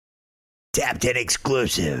Tapped In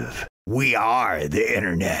exclusive. We are the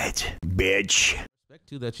internet, bitch. Respect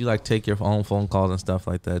too that you like take your own phone calls and stuff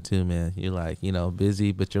like that too, man. You're like,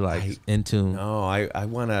 busy, but you're like in tune. No, I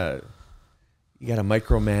want to. You got to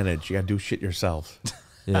micromanage. You got to do shit yourself.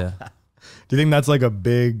 Yeah. Do you think that's like a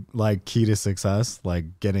big key to success,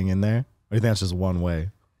 like getting in there? Or do you think that's just one way?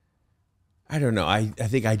 I don't know. I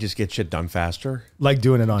think I just get shit done faster. Like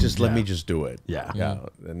doing it on Let me just do it. Yeah. Yeah.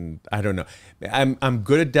 And I don't know. I'm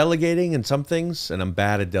good at delegating in some things, and I'm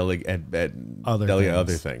bad at other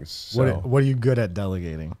things. So. What are you good at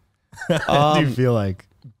delegating? Do you feel like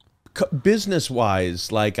business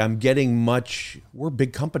wise, like I'm getting we're a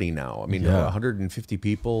big company now. I mean, 150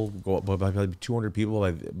 people, go up by 200 people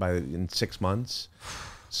in 6 months.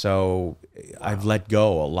 So I've let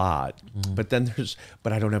go a lot, but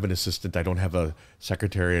I don't have an assistant. I don't have a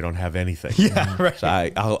secretary. I don't have anything. Yeah, right. So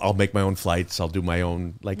I'll make my own flights. I'll do my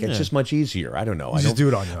own, it's just much easier. I don't know. You just do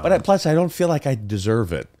it on your own. But plus I don't feel like I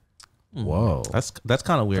deserve it. Whoa. That's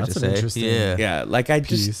kind of weird That's to an say. interesting- Yeah. Yeah. Like I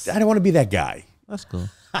Piece. don't want to be that guy. That's cool.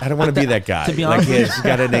 I don't want to be that guy. To be like honest- he's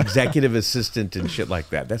got an executive assistant and shit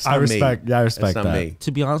like that. That's not I respect me. I respect That's not that. me.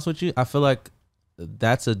 To be honest with you, I feel like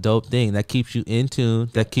that's a dope thing that keeps you in tune,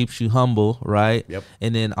 that keeps you humble, right? Yep.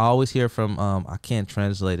 And then I always hear from I can't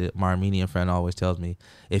translate it. My Armenian friend always tells me,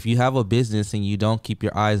 if you have a business and you don't keep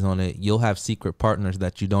your eyes on it, you'll have secret partners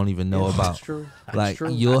that you don't even know about. That's true. That's Like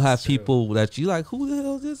true. you'll have people that you like, who the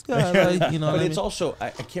hell is this guy? Like, But it's also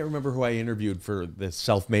I can't remember who I interviewed for the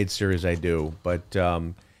self-made series I do, but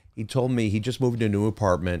he told me he just moved to a new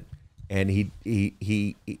apartment and he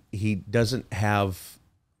doesn't have.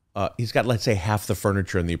 He's got, let's say, half the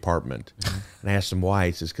furniture in the apartment, and I asked him why.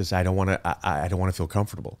 He says, "Because I don't want to feel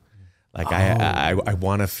comfortable. Like I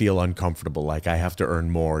want to feel uncomfortable. Like I have to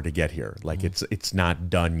earn more to get here. Like it's not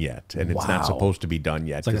done yet, and it's not supposed to be done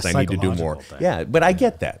yet like a because I need to do more. psychological thing. Yeah, but I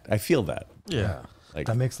get that. I feel that. Yeah. Like,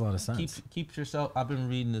 That makes a lot of sense. keep yourself. I've been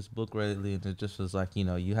reading this book lately, and it just was like,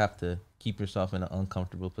 you have to keep yourself in an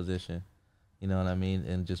uncomfortable position. You know what I mean?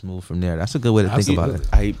 And just move from there. That's a good way to think about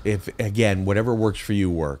it. If again, whatever works for you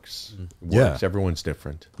works. Yeah. Everyone's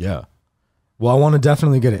different. Yeah. Well, I want to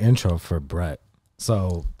definitely get an intro for Brett.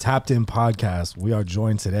 So, Tapped In Podcast, we are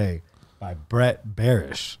joined today by Brett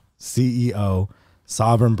Barish, CEO,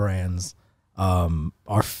 Sovereign Brands.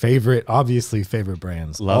 Our favorite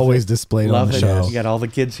brands, always displayed on the show. You got all the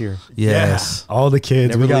kids here. Yes. Yeah, all the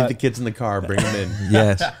kids. Never leave the kids in the car. Bring them in.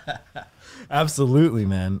 Yes. Absolutely,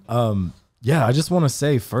 man. Yeah, I just want to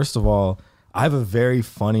say, first of all, I have a very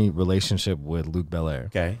funny relationship with Luke Belair.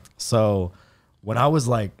 Okay. So when I was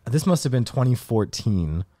this must have been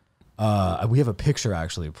 2014. We have a picture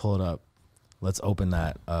actually. Pull it up. Let's open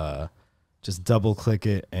that. Just double click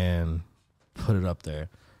it and put it up there.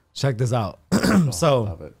 Check this out. So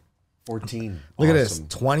Love it. 14. look at this. Awesome.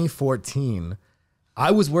 2014. I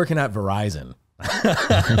was working at Verizon.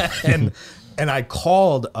 And I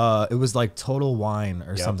called, it was like Total Wine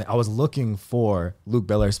or something. I was looking for Luke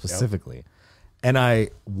Belair specifically. And I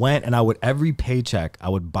went and every paycheck, I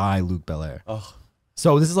would buy Luke Belair. Oh.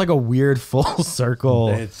 So this is like a weird full circle.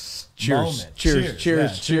 It's cheers. Moment. Cheers.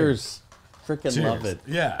 Cheers. Cheers. Yeah, Freaking love it.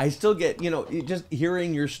 Yeah. I still get, just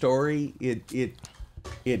hearing your story,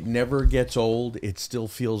 it never gets old. It still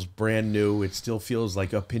feels brand new. It still feels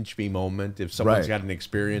like a pinch me moment. If someone's got an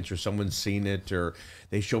experience or someone's seen it or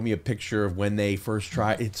they show me a picture of when they first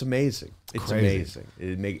try, it's amazing. It's Crazy.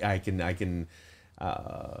 amazing.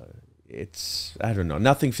 It's I don't know.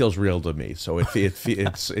 Nothing feels real to me. So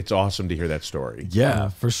it's awesome to hear that story. Yeah,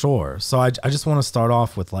 for sure. So I just want to start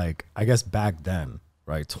off with I guess back then,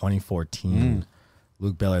 right? 2014.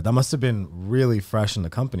 Luke Belair. That must have been really fresh in the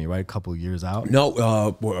company, right? A couple of years out. No,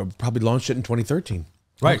 probably launched it in 2013.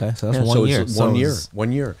 Right. Okay, so that's So 1 year. it's So 1 year. it's-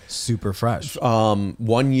 1 year. Super fresh.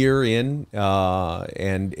 1 year in,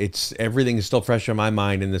 and everything is still fresh in my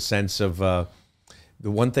mind in the sense of the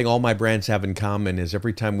one thing all my brands have in common is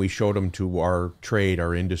every time we showed them to our trade,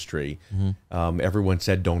 our industry, everyone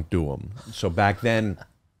said don't do them. So back then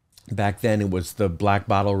it was the Black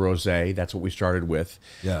Bottle Rosé. That's what we started with.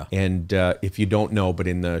 Yeah. And if you don't know, but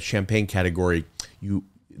in the champagne category,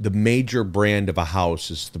 the major brand of a house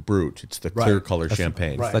is the Brut. It's the clear color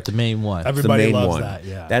champagne. right. That's the main one. Everybody the main loves one. that.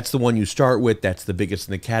 Yeah. That's the one you start with. That's the biggest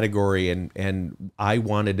in the category. And I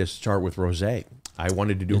wanted to start with rosé. I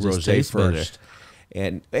wanted to do It just rosé tastes better. first.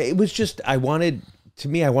 And it was just I wanted to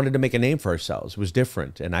make a name for ourselves. It was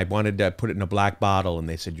different. And I wanted to put it in a black bottle and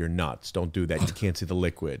they said, "You're nuts. Don't do that. You can't see the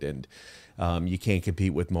liquid." And you can't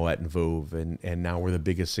compete with Moet and Veuve. And now we're the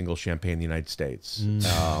biggest single champagne in the United States.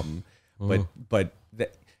 But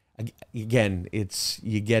again, it's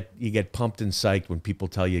you get pumped and psyched when people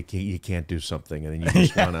tell you you can't do something, and then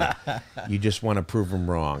you just want to prove them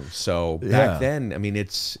wrong. So back then, I mean,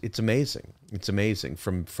 it's amazing. It's amazing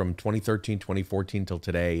from 2013, 2014 till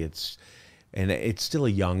today. It's still a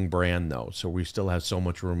young brand though, so we still have so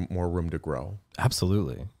much more room to grow.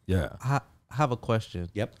 Absolutely, yeah. I have a question.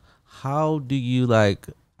 Yep. How do you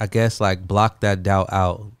block that doubt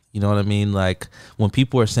out? You know what I mean? Like when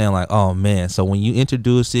people are saying like, oh man, so when you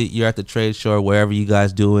introduce it, you're at the trade show, wherever you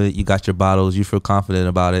guys do it, you got your bottles, you feel confident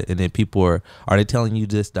about it. And then people are they telling you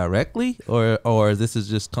this directly or this is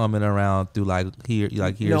just coming around through hearsay?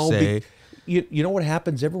 No, you know what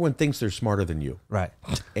happens? Everyone thinks they're smarter than you. Right.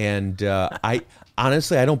 And I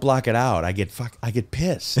honestly, I don't block it out. I get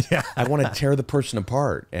pissed. Yeah. I want to tear the person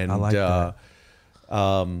apart. And I like that.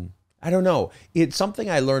 I don't know. It's something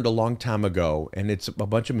I learned a long time ago, and it's a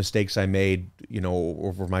bunch of mistakes I made,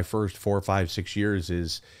 over my first 4, 5, 6 years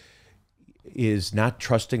is not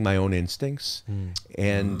trusting my own instincts.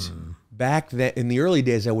 And back then, in the early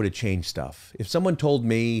days, I would have changed stuff. If someone told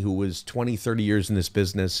me who was 20, 30 years in this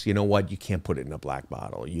business, you know what, you can't put it in a black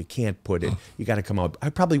bottle. You can't put it, you got to come out. I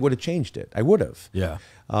probably would have changed it. I would have. Yeah.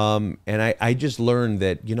 And I just learned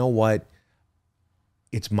that, you know what,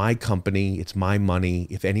 it's my company, it's my money.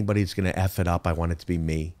 If anybody's going to F it up, I want it to be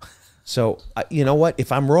me. So, you know what?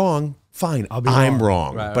 If I'm wrong, fine, I'm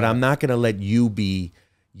wrong. Right, but right. I'm not going to let you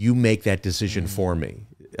make that decision for me.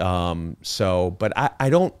 But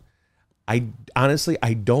I honestly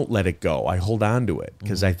don't let it go. I hold on to it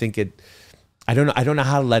because I think I don't know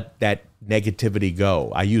how to let that negativity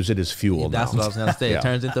go. I use it as fuel now. That's what I was going to say. Yeah. It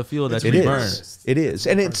turns into fuel that It you is. burn. It is.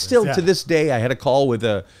 And it's still to this day, I had a call with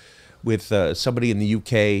somebody in the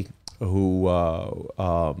UK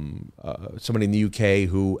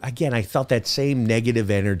who, again, I felt that same negative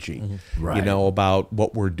energy, Right. about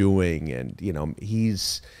what we're doing. And,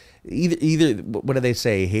 he's either, what do they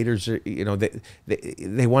say? Haters are,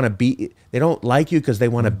 they want to be, they don't like you because they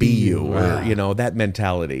want to be you, or, that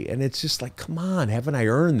mentality. And it's just like, come on, haven't I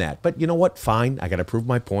earned that? But you know what? Fine. I got to prove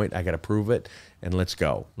my point. I got to prove it. And let's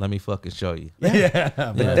go. Let me fucking show you. Yeah.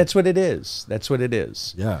 That's what it is. That's what it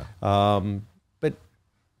is. Yeah. But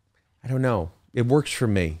I don't know. It works for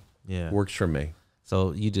me. Yeah. It works for me.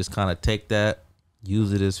 So you just kind of take that,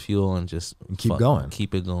 use it as fuel, and just keep going.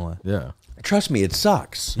 Keep it going. Yeah. Trust me, it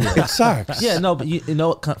sucks. It sucks. Yeah, no, but you know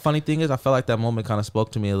what funny thing is, I felt like that moment kind of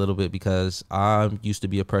spoke to me a little bit because I used to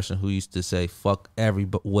be a person who used to say, fuck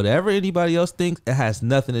whatever anybody else thinks, it has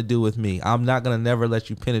nothing to do with me. I'm not going to never let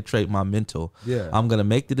you penetrate my mental. Yeah. I'm going to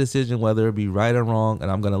make the decision whether it be right or wrong, and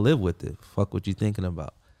I'm going to live with it. Fuck what you thinking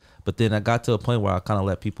about. But then I got to a point where I kind of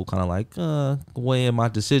let people kind of like weigh in my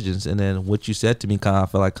decisions. And then what you said to me I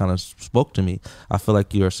feel like kind of spoke to me. I feel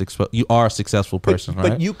like you are a successful person, right?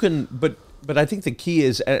 But you can, but I think the key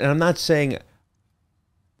is, and I'm not saying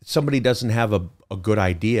somebody doesn't have a good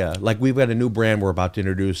idea. Like we've got a new brand we're about to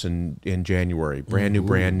introduce in January. Brand new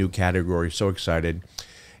brand, new category. So excited.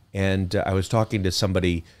 And I was talking to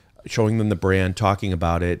somebody, showing them the brand, talking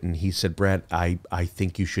about it. And he said, Brett, I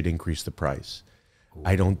think you should increase the price.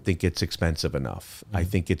 I don't think it's expensive enough. I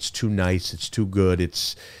think it's too nice. It's too good.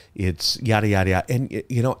 It's yada, yada, yada. And,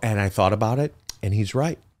 and I thought about it and he's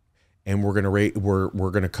right. And we're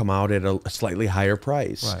going to come out at a slightly higher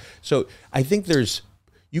price. Right. So I think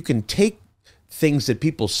you can take things that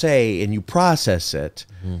people say and you process it,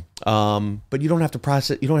 but you don't have to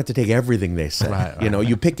process. You don't have to take everything they say. Right,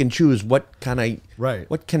 You pick and choose what kind of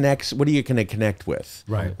What connects. What are you going to connect with?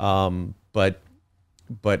 Right.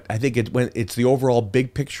 But I think when it's the overall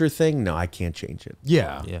big picture thing, no, I can't change it.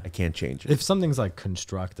 Yeah. Yeah. I can't change it. If something's like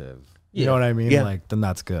constructive, you Yeah. know what I mean? Yeah. Like, then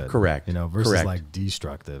that's good. Correct. Versus Correct. like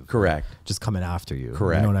destructive. Correct. Just coming after you.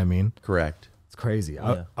 Correct. You know what I mean? Correct. It's crazy.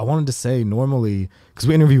 Yeah. I wanted to say normally, because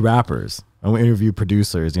we interview rappers and we interview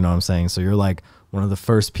producers, you know what I'm saying? So you're like one of the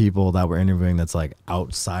first people that we're interviewing that's like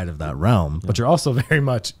outside of that realm, but you're also very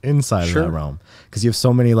much inside Sure. of that realm because you have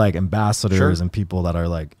so many like ambassadors Sure. and people that are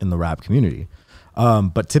like in the rap community.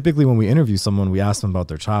 But typically when we interview someone, we ask them about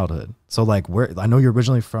their childhood. So like I know you're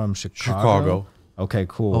originally from Chicago. Okay,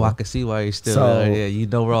 cool. Oh, I can see why you're still So- there. Yeah, you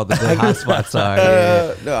know where all the good hot spots are.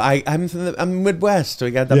 Yeah. No, I'm Midwest, so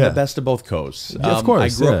we got the Yeah. best of both coasts. Yeah, of course, I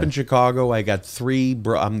grew yeah. up in Chicago. I got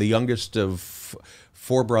I'm the youngest of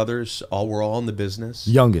 4 brothers. We're all in the business.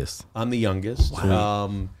 Youngest. I'm the youngest.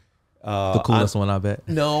 The coolest one, I bet.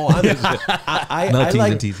 No,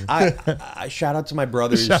 I'm teasing. I shout out to my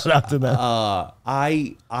brothers. Shout out to them.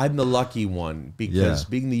 I'm the lucky one because Yeah.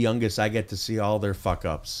 being the youngest, I get to see all their fuck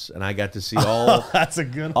ups, and I got to see all That's a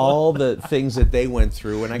good one. all the things that they went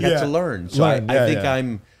through, and I got Yeah. to learn. So Learn, I yeah, think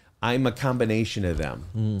yeah. I'm a combination of them.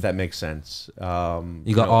 If that makes sense. You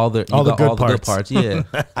got all the good parts. Yeah.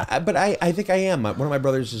 But I think I am. One of my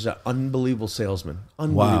brothers is an unbelievable salesman.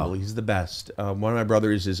 Unbelievable. Wow. He's the best. One of my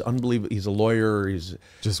brothers is unbelievable. He's a lawyer. He's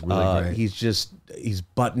Just really great. He's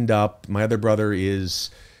buttoned up. My other brother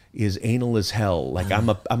is anal as hell. Like I'm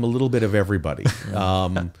a little bit of everybody.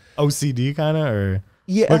 OCD kind of, or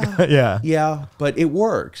Yeah, yeah, but it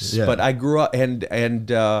works. Yeah. But I grew up and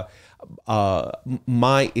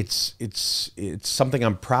it's something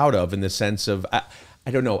I'm proud of in the sense of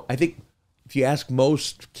I don't know. I think if you ask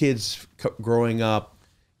most kids growing up,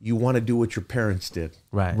 you want to do what your parents did.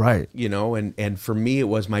 right. You know, and for me, it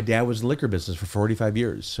was my dad was in the liquor business for 45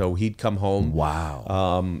 years. So he'd come home.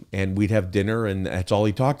 Wow. And we'd have dinner, and that's all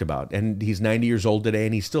he talked about. And he's 90 years old today,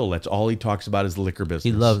 and that's all he talks about is the liquor business.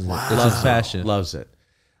 He loves it. It's his passion. Loves it.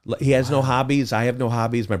 He has no hobbies. I have no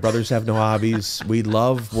hobbies. My brothers have no hobbies. We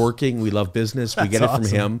love working. We love business. We get it from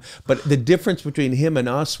him. But the difference between him and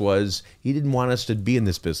us was he didn't want us to be in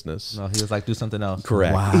this business. No, he was like, do something else.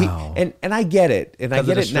 Correct. Wow. And I get it. And I Because of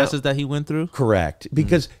get the it now. stresses that he went through. Correct.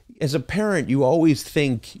 Because as a parent, you always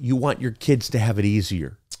think you want your kids to have it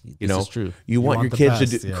easier. You know, is true. You want want your the kids to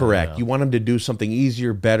best. do Yeah, correct. yeah. You want them to do something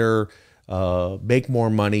easier, better, make more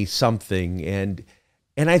money, something.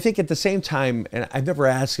 And I think at the same time, and I've never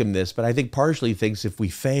asked him this, but I think partially he thinks if we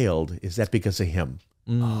failed, is that because of him?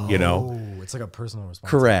 You know? Oh, it's like a personal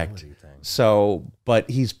responsibility Correct. thing. So, but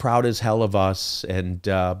he's proud as hell of us, and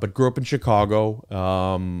but grew up in Chicago.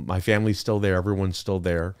 My family's still there. Everyone's still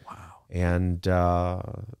there. Wow. And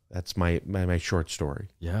that's my short story.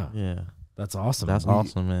 Yeah. Yeah. That's awesome. That's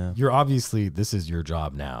awesome, man. You're obviously, this is your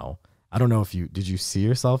job now. I don't know if did you see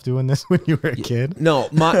yourself doing this when you were a kid? No,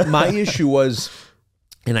 my issue was,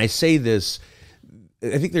 and I say this,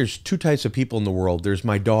 I think there's two types of people in the world. There's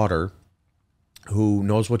my daughter, who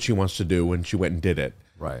knows what she wants to do, and she went and did it.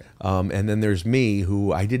 Right. And then there's me,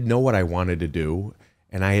 who I didn't know what I wanted to do,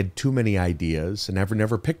 and I had too many ideas, and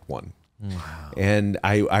never picked one. Wow. And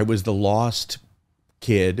I was the lost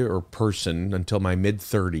kid or person until my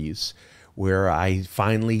mid-30s, where I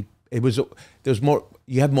finally, there's more.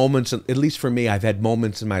 You have moments, at least for me, I've had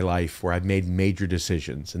moments in my life where I've made major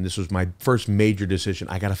decisions. And this was my first major decision.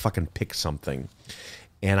 I got to fucking pick something.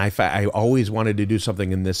 And I always wanted to do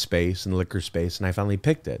something in this space, in the liquor space, and I finally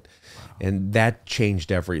picked it. Wow. And that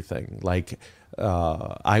changed everything. Like,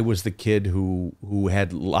 I was the kid who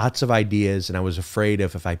had lots of ideas, and I was afraid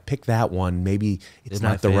if I pick that one, maybe it's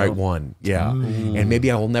not the right one. Yeah. And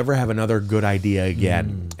maybe I will never have another good idea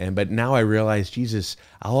again. But now I realize, Jesus,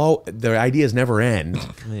 the ideas never end.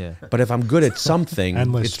 Yeah. But if I'm good at something,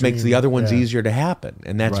 Endless it makes the stream. other ones Yeah. easier to happen.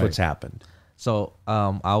 And that's Right. what's happened. So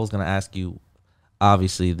I was gonna ask you.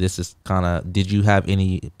 Obviously, this is kind of. Did you have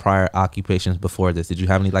any prior occupations before this? Did you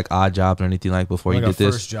have any like odd jobs or anything like before Like you a did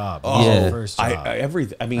this? first job. Oh, Yeah. First job.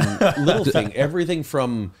 everything. I mean, little thing. Everything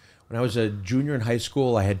from when I was a junior in high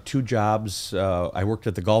school, I had two jobs. I worked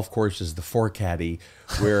at the golf course as the fore caddy,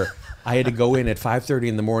 where I had to go in at 5:30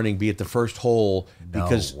 in the morning, be at the first hole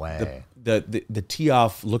because way. the tee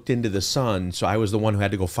off looked into the sun, so I was the one who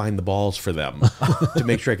had to go find the balls for them to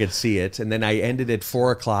make sure I could see it. And then I ended at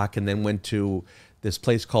 4:00 and then went to this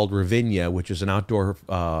place called Ravinia, which is an outdoor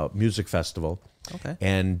music festival. Okay.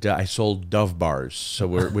 And I sold Dove bars,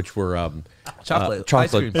 which were Chocolate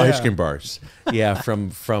ice cream bars. Yeah,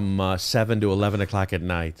 from 7 to 11 o'clock at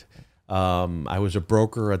night. I was a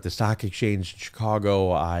broker at the stock exchange in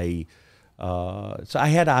Chicago. So I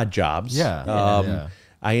had odd jobs. Yeah.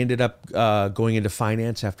 I ended up going into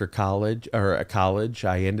finance after college.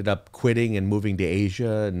 I ended up quitting and moving to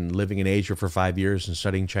Asia and living in Asia for 5 years and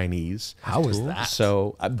studying Chinese. How was that?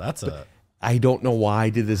 So That's I don't know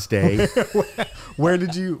why to this day. Where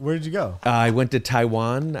did you go? I went to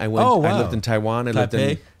Taiwan. I lived in Taiwan. I lived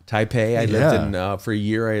in Taipei. I lived in for a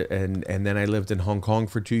year, and then I lived in Hong Kong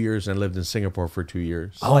for 2 years, and I lived in Singapore for 2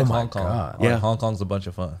 years. I like my Hong Kong. God. Yeah, Yeah. Hong Kong's a bunch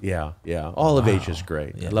of fun. Yeah. All of Asia's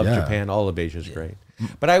great. I love Yeah. Japan. All of Asia's great.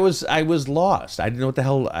 But I was lost. I didn't know what the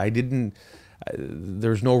hell.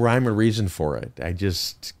 There's no rhyme or reason for it. I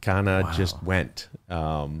just kind of just went.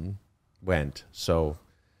 So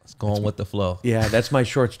It's going with the flow. yeah, that's my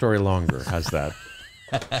short story longer. How's that?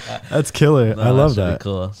 That's killer. I love That's really that.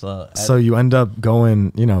 Cool. So, So you end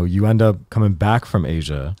up coming back from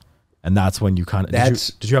Asia, and that's when you kind of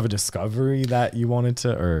did you have a discovery that you wanted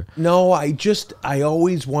to, or No, I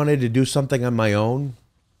always wanted to do something on my own,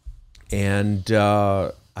 and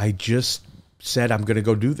I just said I'm going to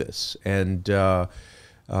go do this. And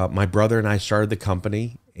my brother and I started the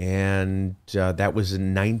company, and that was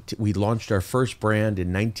we launched our first brand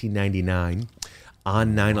in 1999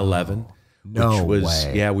 on 9/11. No which was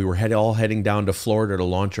way. yeah, we were all heading down to Florida to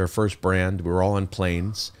launch our first brand. We were all on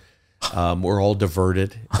planes. We're all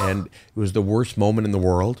diverted, and it was the worst moment in the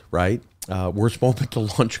world, right? Worst moment to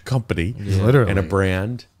launch a company Literally. and a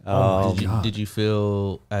brand. Did you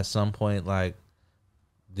feel at some point like,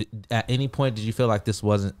 at any point, did you feel like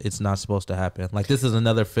it's not supposed to happen? Like, this is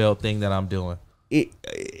another failed thing that I'm doing?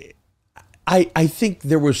 I think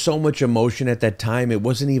there was so much emotion at that time. It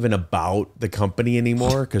wasn't even about the company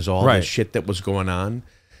anymore because all the Right. shit that was going on.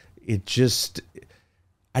 It just,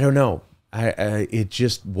 I don't know. It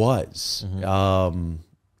just was.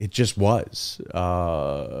 It just was.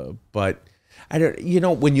 But I don't. You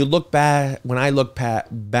know, when you look back, when I look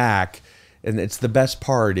back, and it's the best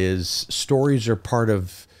part is stories are part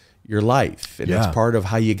of your life, and Yeah. it's part of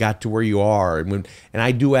how you got to where you are. And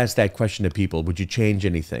I do ask that question to people: would you change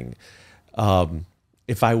anything?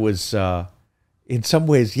 If I was, in some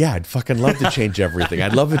ways, yeah, I'd fucking love to change everything.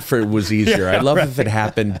 I'd love it if it was easier. I'd love if it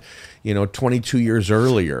happened, 22 years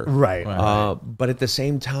earlier. Right. But at the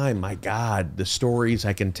same time, my God, the stories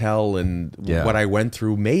I can tell and Yeah. what I went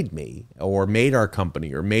through made me, or made our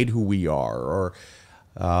company, or made who we are, or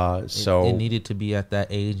so. It needed to be at that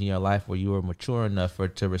age in your life where you were mature enough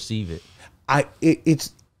to receive it. I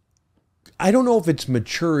don't know if it's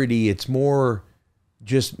maturity. It's more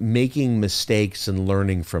just making mistakes and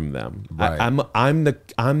learning from them. Right. I'm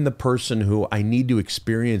the person who I need to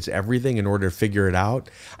experience everything in order to figure it out.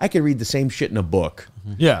 I could read the same shit in a book,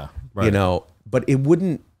 Yeah. Right. but it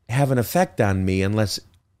wouldn't have an effect on me unless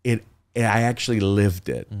I actually lived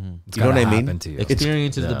it. It's You know what I gotta mean? happen to you.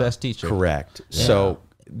 Experience is the best teacher. Correct. So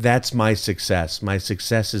that's my success. My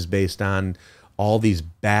success is based on all these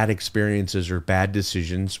bad experiences or bad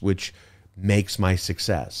decisions, which makes my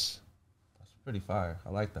success. Pretty fire. I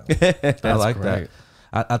like that. I like great. that.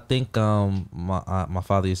 I think my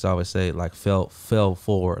father used to always say, like, fail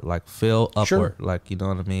forward, like fail upward, Sure. like, you know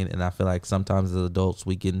what I mean. And I feel like sometimes as adults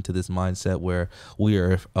we get into this mindset where we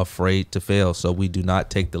are afraid to fail, so we do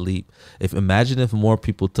not take the leap. Imagine if more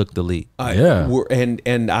people took the leap. Yeah.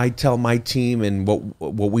 And I tell my team and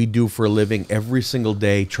what we do for a living every single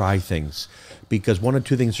day, try things. Because one of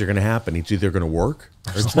two things are going to happen. It's either going to work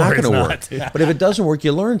or it's not going to work. But if it doesn't work,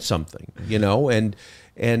 you learn something,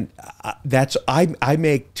 and that's, I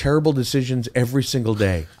make terrible decisions every single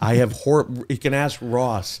day. I have you can ask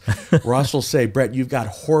Ross. Ross will say, Brett, you've got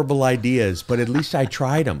horrible ideas, but at least I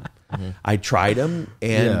tried them. I tried them,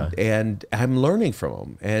 and I'm learning from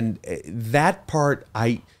them. And that part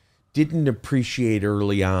I didn't appreciate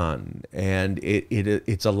early on, and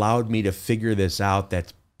it's allowed me to figure this out.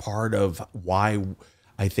 That's part of why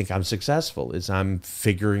I think I'm successful, is I'm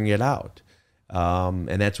figuring it out.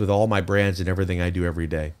 And that's with all my brands and everything I do every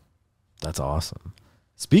day. That's awesome.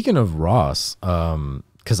 Speaking of Ross,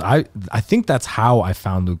 because I think that's how I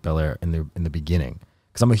found Luke Belaire in the beginning,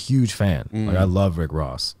 because I'm a huge fan. Like, I love Rick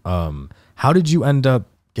Ross. How did you end up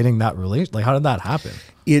getting that relation? Like, how did that happen?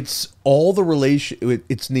 It's all the relation.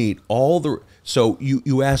 It's neat. So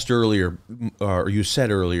you asked earlier, or you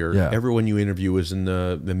said earlier, Yeah. everyone you interview is in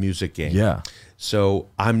the music game. Yeah. So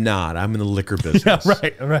I'm not. I'm in the liquor business.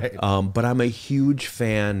 Right. But I'm a huge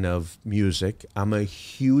fan of music. I'm a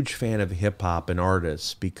huge fan of hip hop and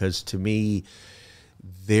artists, because to me,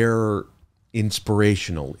 they're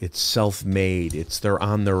inspirational. It's self-made. They're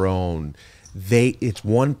on their own. It's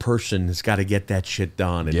one person that's got to get that shit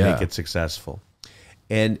done and make it successful.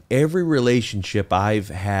 And every relationship I've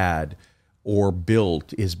had or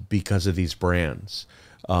built is because of these brands.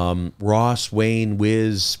 Ross, Wayne,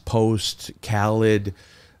 Wiz, Post, Khaled,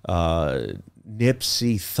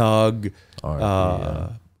 Nipsey, Thug,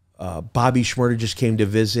 Bobby Shmurda just came to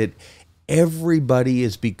visit. Everybody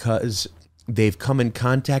is because they've come in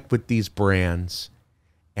contact with these brands,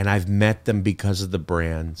 and I've met them because of the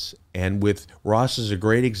brands. And with Ross is a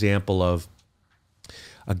great example of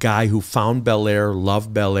a guy who found Belaire,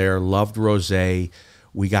 loved Rosé.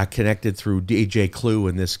 We got connected through DJ Clue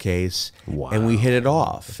in this case, and we hit it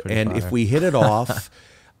off. And if we hit it off,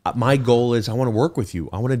 my goal is I want to work with you.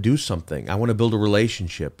 I want to do something. I want to build a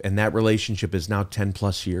relationship, and that relationship is now 10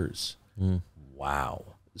 plus years. Wow.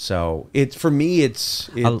 So for me, it's.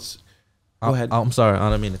 Go ahead. I'm sorry. I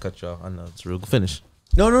don't mean to cut you off. I know it's rude. Finish.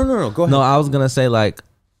 No. Go ahead. No, I was gonna say, like,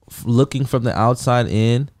 looking from the outside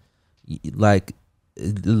in, like,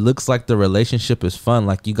 it looks like the relationship is fun.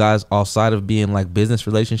 Like, you guys, outside of being like business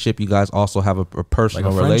relationship, you guys also have a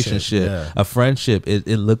personal Like a friendship, relationship, a friendship.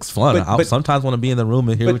 It looks fun. I sometimes want to be in the room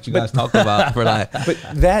and hear what you guys talk about. For like, but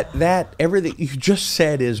that everything you just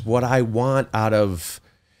said is what I want out of.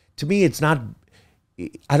 To me, it's not.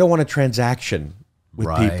 I don't want a transaction with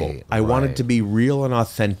people. I want it to be real and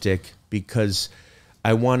authentic, because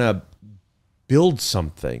I want to build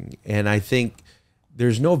something. And I think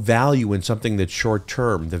there's no value in something that's short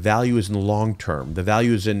term. The value is in the long term. The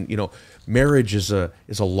value is in, marriage is a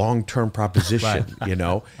long-term proposition,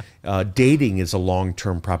 dating is a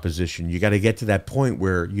long-term proposition. You got to get to that point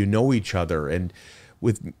where you know each other. And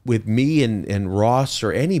with me and Ross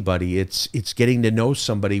or anybody, it's getting to know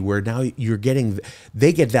somebody where now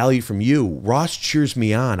they get value from you. Ross cheers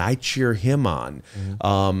me on. I cheer him on.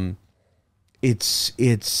 Mm-hmm.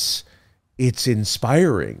 It's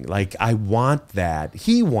inspiring. Like, I want that.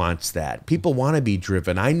 He wants that. People want to be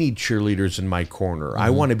driven. I need cheerleaders in my corner. Mm-hmm. I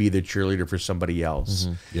want to be the cheerleader for somebody else.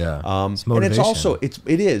 Mm-hmm. Yeah. It's and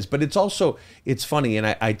it's also, it's funny. And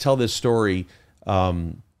I tell this story.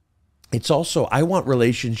 It's also, I want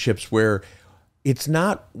relationships where it's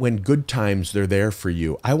not when good times they're there for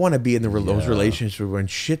you. I want to be in those relationships where when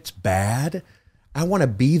shit's bad, I want to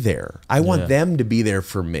be there. I want them to be there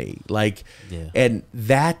for me. And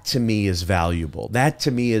that to me is valuable. That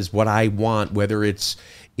to me is what I want, whether it's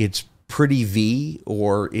Pretty V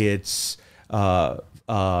or it's Fivio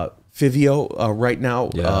right now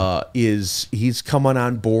he's coming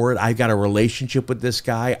on board. I got a relationship with this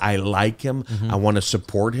guy. I like him. Mm-hmm. I want to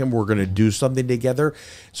support him. We're going to do something together.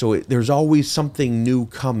 So there's always something new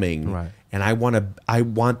coming. Right. And I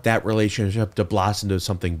want that relationship to blossom into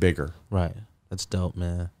something bigger. Right. That's dope,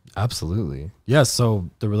 man. Absolutely. Yeah. So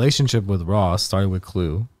the relationship with Ross started with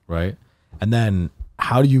Clue, right? And then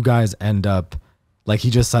how do you guys end up, like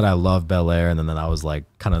he just said, I love Bel Air, and then that was like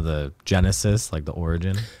kind of the genesis, like the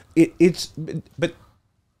origin. But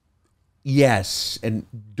yes, and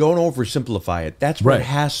don't oversimplify it. That's where it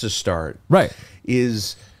has to start. Right.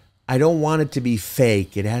 I don't want it to be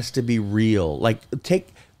fake. It has to be real. Like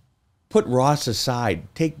put Ross aside.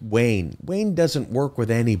 Take Wayne. Wayne doesn't work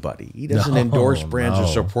with anybody. He doesn't endorse brands or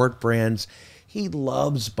support brands. He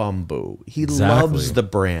loves Bumbu. He loves the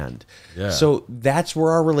brand. Yeah. So that's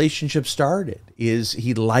where our relationship started. Is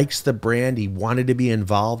he likes the brand. He wanted to be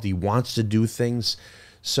involved. He wants to do things.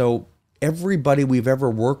 So everybody we've ever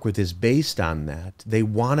worked with is based on that. They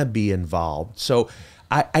want to be involved. So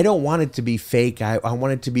I don't want it to be fake. I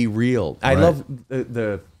want it to be real. I love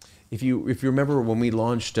the if you remember when we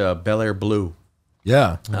launched Bel Air Blue.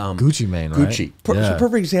 Yeah. Gucci Mane, right? Gucci.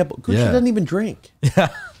 Perfect example. Gucci doesn't even drink. Yeah.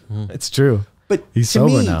 It's true. But he's to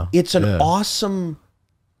sober me, now. It's an awesome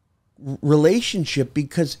relationship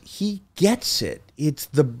because he gets it.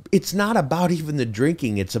 It's not about even the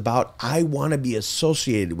drinking. It's about, I want to be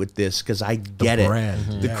associated with this because I get the brand.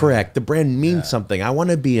 Mm-hmm. Correct. The brand means something. I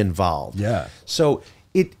want to be involved. Yeah. So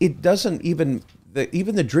it doesn't even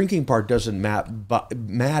the drinking part doesn't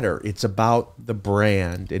matter. It's about the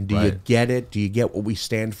brand. And do you get it? Do you get what we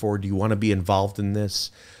stand for? Do you want to be involved in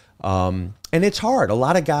this? And it's hard. A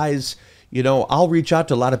lot of guys, I'll reach out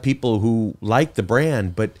to a lot of people who like the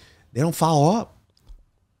brand, but they don't follow up.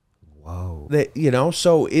 Whoa.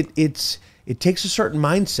 So it takes a certain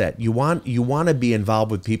mindset. You want to be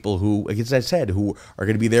involved with people who, as I said, who are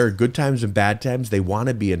going to be there at good times and bad times. They want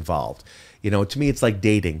to be involved. To me, it's like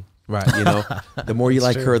dating. Right. The more you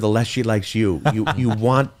like her, the less she likes you. You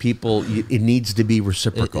want people. It needs to be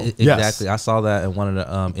reciprocal. Exactly. I saw that in one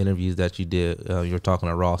of the interviews that you did. You were talking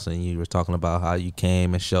to Ross, and you were talking about how you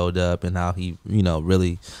came and showed up, and how he,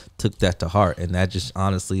 really took that to heart, and that just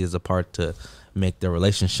honestly is a part to make the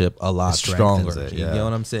relationship a lot stronger. You know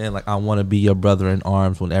what I'm saying? Like, I want to be your brother in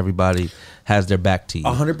arms when everybody has their back to you.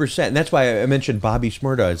 100%. And that's why I mentioned Bobby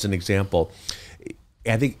Shmurda as an example.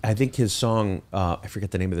 I think his song, I forget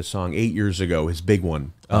the name of the song, 8 years ago, his big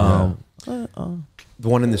one, the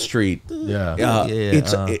one in the street. But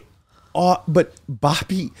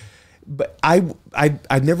Bobby,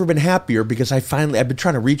 I've never been happier because I've been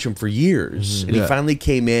trying to reach him for years, and he finally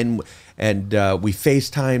came in, and we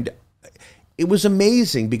FaceTimed. It was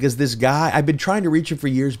amazing because this guy, I've been trying to reach him for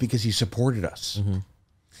years because he supported us. Mm-hmm.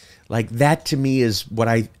 Like, that to me is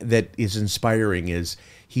that is inspiring. Is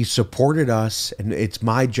he supported us, and it's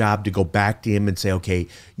my job to go back to him and say, okay,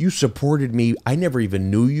 you supported me. I never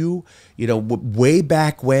even knew you. Way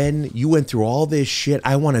back when you went through all this shit,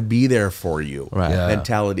 I want to be there for you. Right. Yeah.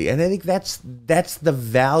 Mentality. And I think that's the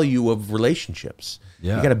value of relationships.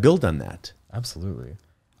 Yeah. You got to build on that. Absolutely.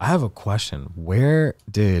 I have a question. Where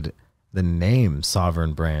did the name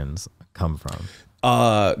Sovereign Brands come from?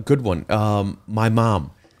 Good one. My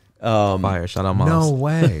mom. Fire, shout out moms. No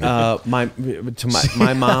way. My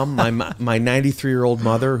mom, my 93-year-old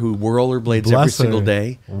mother who rollerblades Bless every her. single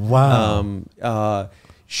day. Wow. Her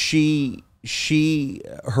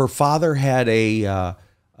father had a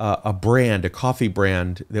brand, a coffee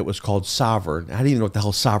brand that was called Sovereign. I didn't even know what the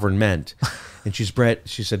hell Sovereign meant. And she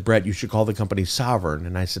said, Brett, you should call the company Sovereign.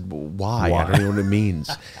 And I said, well, why? I don't know what it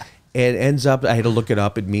means. And ends up, I had to look it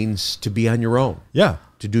up. It means to be on your own. Yeah.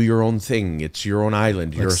 To do your own thing. It's your own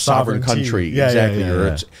island. You're a sovereign sovereignty. country. Yeah, exactly.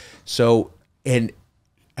 yeah. So, and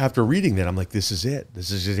after reading that, I'm like, this is it. This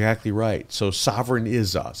is exactly right. So sovereign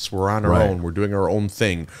is us. We're on our own. We're doing our own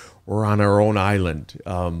thing. We're on our own island.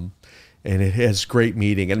 And it has great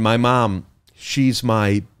meaning. And my mom, she's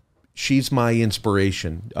my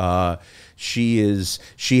inspiration. She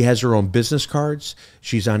has her own business cards.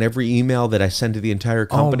 She's on every email that I send to the entire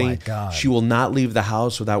company. Oh my God. She will not leave the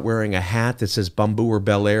house without wearing a hat that says Bamboo or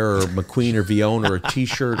Bel Air or McQueen or Vion or a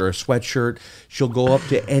t-shirt or a sweatshirt. She'll go up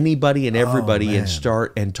to anybody and everybody and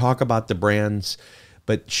start and talk about the brands.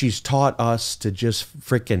 But she's taught us to just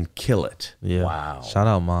freaking kill it. Yeah. Wow. Shout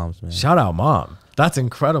out moms, man. Shout out, Mom. That's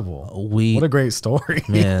incredible. What a great story.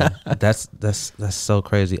 Man, that's so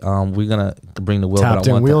crazy. We're gonna bring the Will. Tapped but I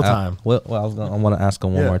in want wheel to, time. I want to ask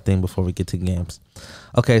him one more thing before we get to games.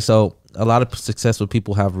 Okay, so a lot of successful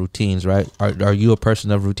people have routines, right? Are you a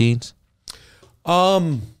person of routines?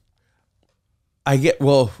 I get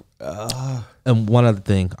And one other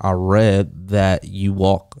thing, I read that you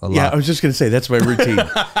walk a lot. Yeah, I was just gonna say that's my routine.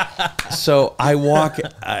 So I walk.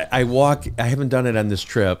 I walk. I haven't done it on this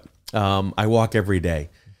trip. I walk every day.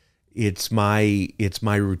 It's my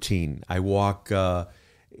routine. I walk.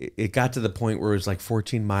 It got to the point where it was like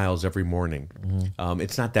 14 miles every morning.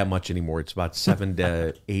 It's not that much anymore. It's about 7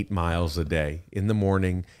 to 8 miles a day in the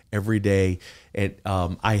morning every day. And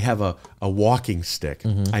I have a walking stick.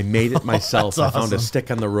 I made it myself. I found a stick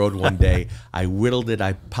on the road one day. I whittled it.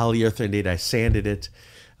 I polyurethaned it. I sanded it.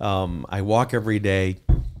 I walk every day.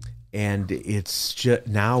 And it's just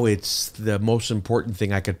now it's the most important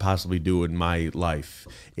thing I could possibly do in my life.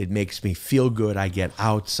 It makes me feel good. I get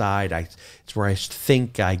outside. It's where I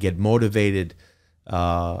think. I get motivated.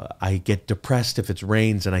 I get depressed if it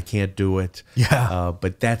rains and I can't do it. Yeah.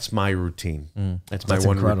 But that's my routine. That's my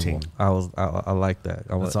one incredible. routine. I like that.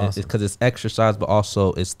 That's awesome. Because it's exercise, but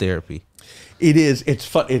also it's therapy. It is. It's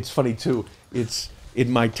fun. It's funny too. It's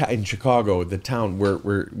in in Chicago, the town where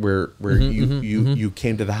you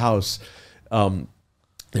came to the house.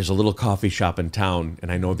 There's a little coffee shop in town, and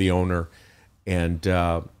I know the owner. And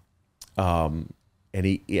I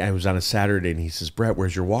was on a Saturday, and he says, "Brett,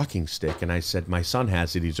 where's your walking stick?" And I said, "My son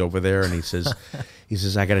has it. He's over there." And he says,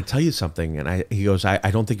 "I got to tell you something." And he goes, I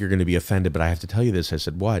don't think you're going to be offended, but I have to tell you this. I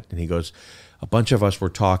said, "What?" And he goes, "A bunch of us were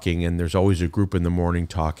talking, and there's always a group in the morning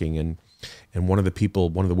talking, and one of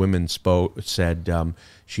the women said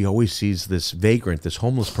she always sees this vagrant, this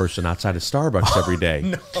homeless person outside of Starbucks every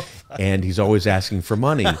day, and he's always asking for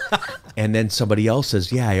money." And then somebody else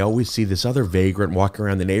says, "Yeah, I always see this other vagrant walking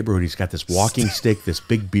around the neighborhood. He's got this walking stick, this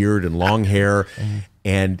big beard and long hair."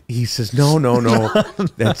 And he says, no,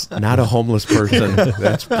 that's not a homeless person.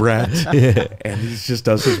 That's Brett. Yeah. And he just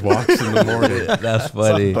does his walks in the morning. That's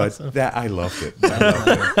funny. But I loved it.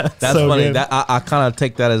 That's So funny. good. That I kind of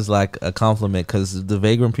take that as like a compliment because the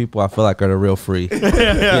vagrant people I feel like are the real free.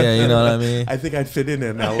 Yeah, you know what I mean. I think I'd fit in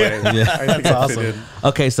LA. Yeah. I think I'd fit in.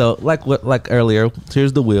 Okay, so like earlier,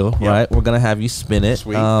 here's the wheel, right? We're gonna have you spin it.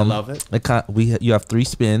 Sweet, I love it. You have 3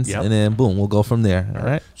 spins, Yep. and then boom, we'll go from there. All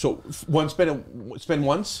right. So one spin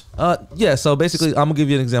once. Yeah. So basically, I'm gonna give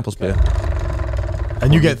you an example spin.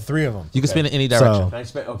 And you get 3 of them. You can spin in any direction. Can I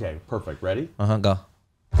spin? Okay, perfect. Ready? Go.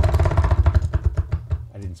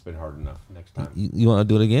 I didn't spin hard enough. Next time. You want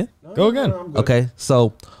to do it again? Go again. No, I'm good. Okay.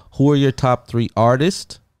 So, who are your top 3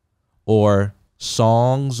 artists, or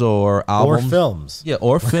songs, or Or albums, films. Yeah,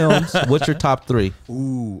 or films? What's your top 3?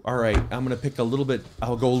 Ooh, all right. I'm gonna pick a little bit.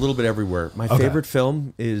 I'll go a little bit everywhere. My favorite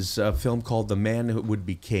film is a film called The Man Who Would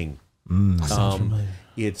Be King.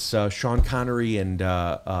 It's Sean Connery and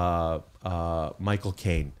Michael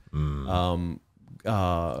Caine. An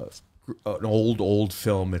old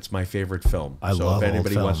film. It's my favorite film. I so love if old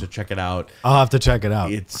anybody film. wants to check it out, I'll have to check it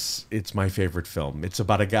out. it's my favorite film. It's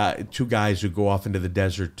about 2 guys who go off into the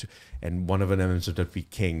desert, and one of them ends up to be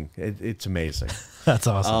king. It's amazing. That's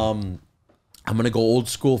awesome. I'm gonna go old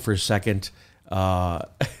school for a second. Old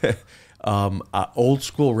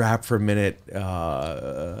school rap for a minute.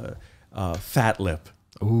 Fat Lip.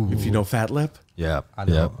 Ooh. If you know Fat Lip, Yeah. I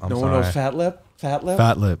know. Yep. I'm no sorry. one knows Fat Lip. Fat Lip.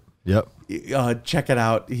 Fat Lip. Yep. Check it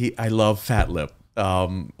out. I love Fat Lip.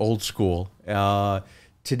 Old school.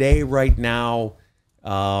 Today, right now,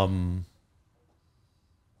 God,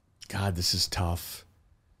 this is tough.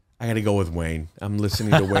 I got to go with Wayne. I'm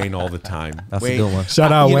listening to Wayne all the time. That's Wayne, a good one.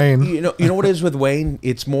 Shout out you know- Wayne. You know what it is with Wayne?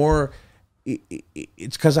 It's more.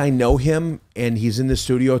 it's because I know him and he's in the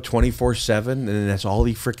studio 24/7 and that's all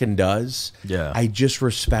he freaking does. Yeah. I just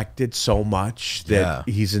respect it so much that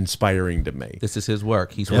he's inspiring to me. This is his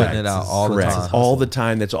work. He's putting it out all Correct. the time. All the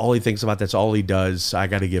time. That's all he thinks about. That's all he does. I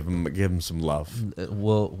got to give him some love.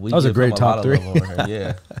 Well, we That was a give great him top lot of three. love over here.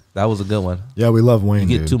 Yeah, that was a good one. Yeah, we love Wayne.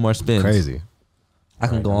 You get dude. 2 more spins. Crazy. I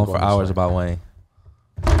can go on for going this hours way. about Wayne.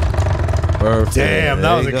 Perfect. Damn, that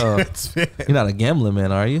There was you a go. good spin. You're not a gambling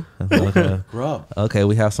man, are you? Okay. Grub. Okay,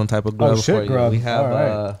 we have some type of grub Oh, shit, for you. grub. We have All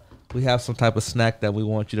right. we have some type of snack that we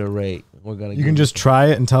want you to rate. We're gonna. You can just try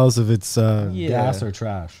it and tell us if it's Yeah. gas or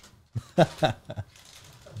trash.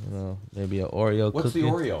 maybe an Oreo. What's cookie. the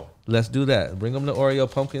Oreo? Let's do that. Bring them the Oreo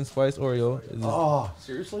pumpkin spice Oreo. Oh,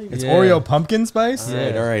 seriously? It's Yeah. Oreo pumpkin spice? All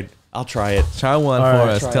right, all right. I'll try it. Try one All for right,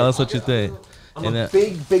 us. try Tell it. us what you think. I'm And a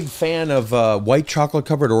big fan of white chocolate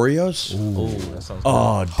covered Oreos. Ooh, that sounds good.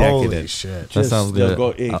 Oh, Holy decadent. shit. That sounds good.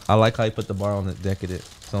 they'll go- I like how you put the bar on it. Decadent.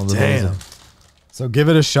 Sounds Damn. amazing. So give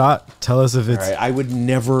it a shot. Tell us if All it's right, I would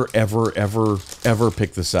never, ever, ever, ever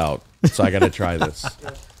pick this out. So I got to try this.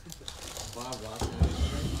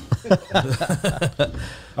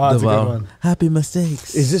 oh, it's a good one. Happy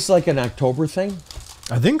mistakes. Is this like an October thing?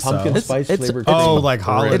 I think Pumpkin so. spice it's- flavored? Oh, thing? like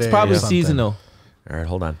holiday. It's probably or something. seasonal. All right,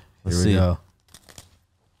 hold on. Let's Here we see. go.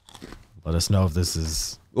 Let us know if this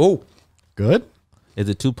is Oh, good. Is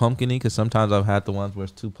it too pumpkin-y? Because sometimes I've had the ones where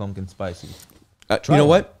it's too pumpkin spicy. you know one.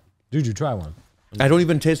 what? Dude, you try one. I don't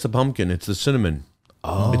even taste the pumpkin. It's the cinnamon.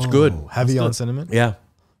 Oh, it's good. Heavy on cinnamon? Yeah,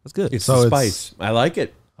 That's good. it's So the it's- spice. I like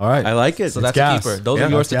it. All right. I like it. so it's that's gas. a keeper. Those Yeah, are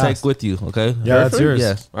yours to that's gas. take with you. Okay. Yeah, that's yours.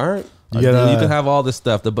 Yes. All right. You get you a- can have all this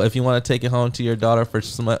stuff, but if you want to take it home to your daughter for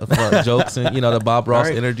some for jokes and the Bob Ross All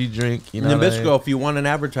right. energy drink, you know. what I mean? Nabisco, if you want an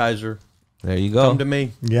advertiser, There you go. come to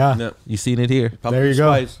me. Yeah. No, You seen it here? pumpkin There you go.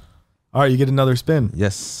 spice. All right, you get another spin.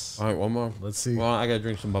 Yes. All right, one more. Let's see. Well, I got to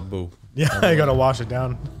drink some bamboo. Yeah, I gotta wash it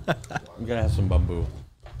down. I'm going to have some bamboo.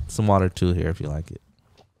 Some water too here if you like it.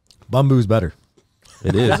 Bamboo's better.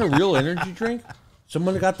 It Is is. that a real energy drink?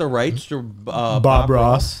 Someone got the rights to Bob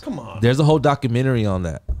Ross. Come on. There's a whole documentary on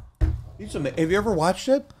that. Have you ever watched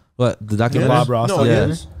it? What the documentary? Bob Ross No, Yeah. it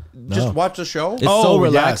is. Just watch the show. It's Oh, so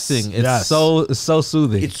yes, relaxing. It's yes. so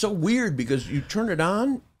soothing. It's so weird because you turn it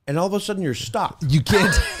on and all of a sudden you're stuck. you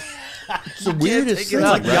can't. It's the weirdest take it thing.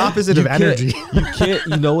 out, Like the opposite of energy. You can't.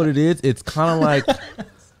 You know what it is? It's kind of like.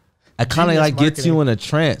 It kind of Genius like gets you in a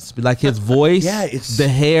trance, like his voice, Yeah, it's- the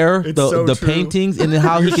hair, It's the so the true. paintings, and then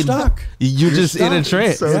how he You're can. stuck. You're just in a stuck.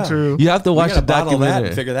 trance. So Yeah. true. You have to watch You the gotta bottle that documentary.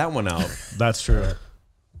 and figure that one out. That's true.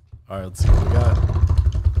 All right, let's see what we got.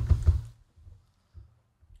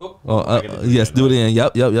 Yes, do it in.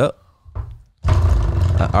 Yep.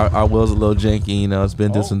 Our wheel's a little janky. It's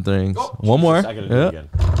been through some things. One more. I gotta do it Yeah, again.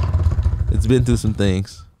 it's been through some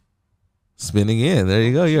things. Spin again. There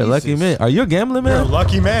you go. You're a lucky Jesus. man. Are you a gambling You're a man?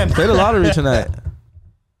 lucky man. Play the lottery tonight.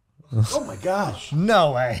 Oh my gosh.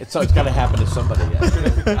 No way. It's got to happen to somebody.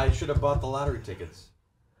 I should have bought the lottery tickets.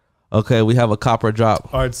 Okay, we have a copper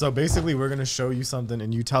drop. All right, so basically we're gonna show you something,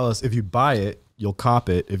 and you tell us if you buy it, you'll cop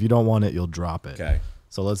it. If you don't want it, you'll drop it. Okay.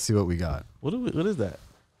 So let's see what we got. What is that?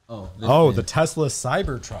 Oh, the Tesla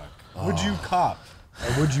Cybertruck. Would you cop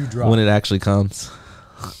or would you drop? When it actually comes.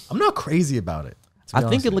 I'm not crazy about it. to be I think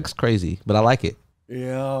honest it with looks crazy, but I like it.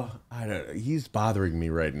 Yeah, I don't. He's bothering me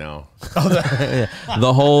right now.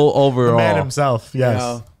 The whole you. The overall. man himself. Yes.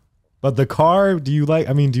 Yeah. But the car, do you like?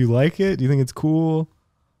 I mean, do you like it? Do you think it's cool?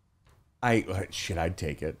 I'd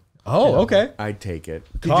take it. Oh, okay. I'd take it.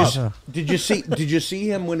 Cop. Did you see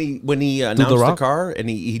him when he announced the Rock? car and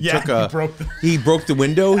he Yeah, took a he broke the- he broke the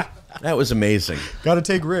window? That was amazing. Got to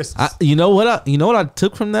take risks. You know what I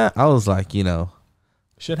took from that? I was like,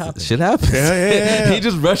 Shit happens. shit happens. Yeah. He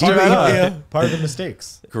just rushed Part it of, right the, on. part of the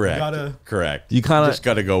mistakes. Correct. You gotta Correct. You kinda just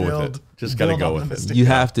got to go with build- it. Just got to build go on with the it. mistake. You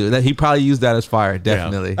have to. That he probably used that as fire.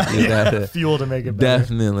 Definitely. fuel to make it better.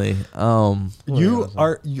 Definitely.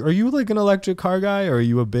 Are you like an electric car guy, or are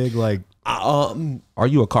you a big like? Are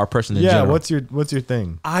you a car person in Yeah. general? What's your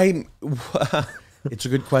thing? It's a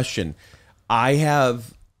good question. I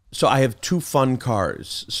have two fun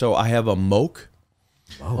cars. So I have a Moke.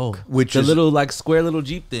 Which the is little like square little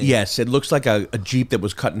Jeep thing? Yes, it looks like a Jeep that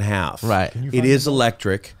was cut in half. Right. It is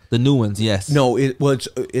electric. The new ones, yes. No,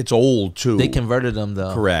 it's old too. They converted them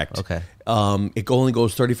though. Correct. Okay. It only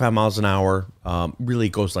goes 35 miles an hour. Really,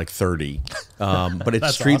 it goes like 30. But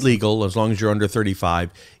it's street awesome. legal as long as you're under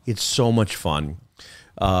 35. It's so much fun.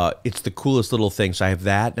 It's the coolest little thing. So I have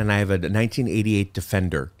that, and I have a 1988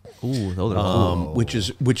 Defender. Ooh, those are cool. Which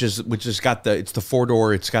is got it's the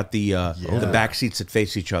 4-door. It's got the back seats that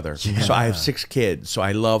face each other. So I have 6 kids. So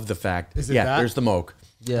I love the fact. Is it that? There's the Moke.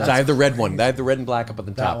 Yeah. So I have the red one. I have the red and black up at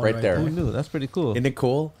the top, one right right there. Who knew? That's pretty cool. Isn't it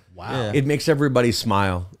cool? Wow. Yeah. It makes everybody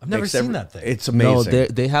smile. I've never Makes seen that thing. It's No, amazing.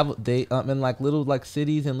 they have in like little like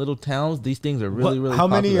cities and little towns. These things are really really how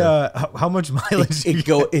popular. many? How much mileage?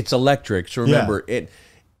 It's electric. So remember,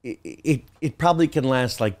 it probably can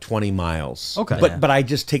last like 20 miles. Okay. But I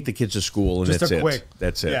just take the kids to school and Just that's a it. quick.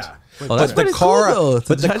 That's it. Yeah. Oh, that's But pretty the car, cool, though, to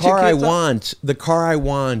but the touch your car I kids up. want, the car I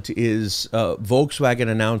want is Volkswagen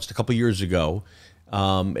announced a couple years ago,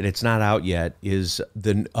 and it's not out yet. Is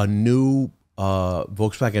a new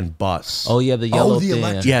Volkswagen bus? Oh yeah, the yellow the thing.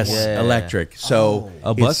 electric yes, Yeah. electric. So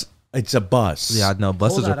A bus? It's a bus. Yeah, I know.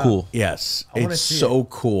 Buses that are cool. Yes, I wanna it's see so it.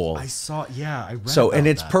 cool. I saw. Yeah, I read. So, and about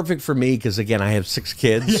it's that. perfect for me because again, I have 6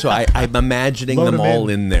 kids, so I'm imagining Load them 'em all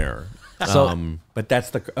in. in there. So- But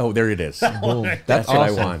that's the there it is. Boom. That's what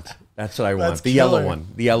awesome. I want. That's what I want. That's The yellow killer. one.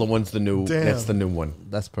 The yellow one's the new. Damn. That's the new one.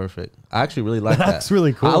 That's perfect. I actually really like that. That's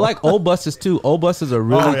really cool. I like old buses too. Old buses are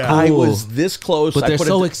really yeah. cool. I was this close, but I they're put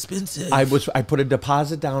so a, expensive. I put a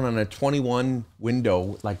deposit down on a 21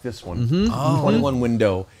 window like this one, Mm-hmm. 21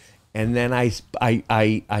 window, and then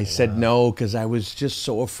I said no because I was just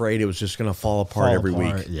so afraid it was just going to fall apart Fall every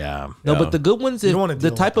apart. week. Yeah. No, Yeah. but the good ones, don't wanna the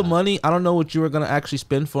deal type with of money, I don't know what you were gonna actually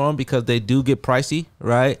spend for them because they do get pricey,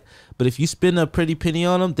 right? But if you spend a pretty penny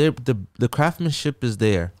on them, the craftsmanship is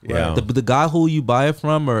there. Yeah. The guy who you buy it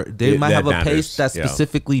from, or they might that have a matters. pace that Yeah.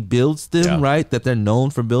 specifically builds them, Yeah. right? That they're known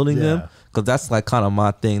for building them. Yeah. Because that's like kind of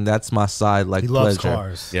my thing. That's my side, like He loves pleasure.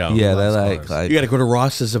 cars. Yeah. Yeah, He they're loves cars. like You got to go to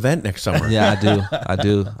Ross's event next summer. yeah, I do. You know what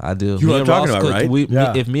I'm and talking Ross about, right?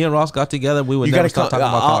 Yeah. If me and Ross got together, we would You never got to stop talking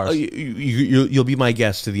about cars. You'll be my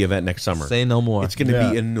guest to the event next summer. Say no more. It's going to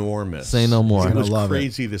Yeah. be enormous. Say no more. It You're was gonna love it.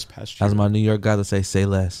 crazy this past year. As my New York guy to say, say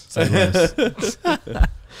less. Say less.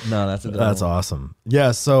 No, that's a good That's one. awesome.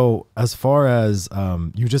 Yeah. So as far as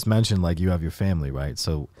you just mentioned, like you have your family, right?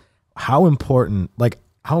 So how important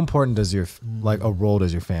does your like a role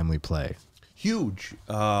does your family play? Huge.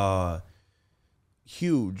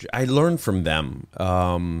 Huge. I learned from them.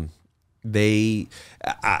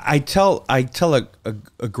 I tell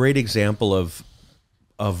a great example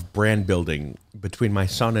of brand building between my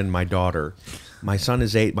son and my daughter. My son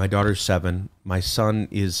is 8, my daughter's 7. My son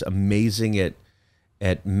is amazing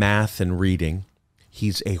at math and reading.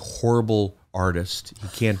 He's a horrible artist. He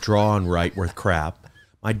can't draw and write worth crap.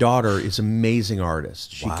 My daughter is an amazing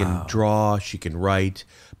artist. She can draw, she can write,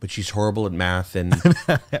 but she's horrible at math and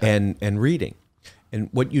and reading. And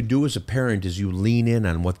what you do as a parent is you lean in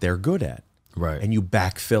on what they're good at. Right. And you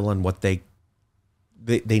backfill on what they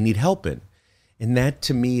need help in. And that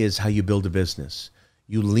to me is how you build a business.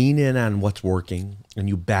 You lean in on what's working and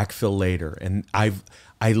you backfill later. And I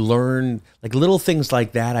learn like little things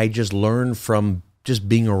like that. I just learn from just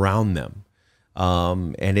being around them.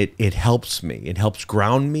 And it helps me. It helps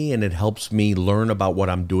ground me and it helps me learn about what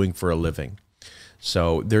I'm doing for a living.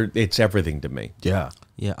 So it's everything to me. Yeah.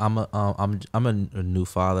 Yeah, I'm a new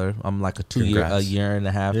father. I'm like a Congrats. year and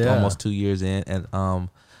a half, Yeah. almost 2 years in. And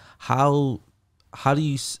how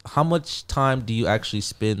much time do you actually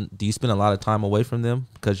spend? Do you spend a lot of time away from them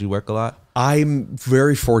because you work a lot? I'm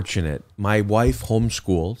very fortunate. My wife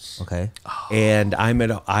homeschools. Okay. And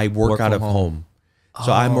I work out from of home. home.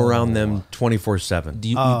 So I'm around them 24/7. Do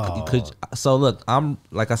you could so look, I'm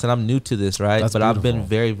like I said, I'm new to this, right? That's but I've been beautiful.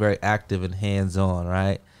 very, very active and hands on,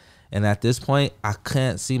 right? And at this point, I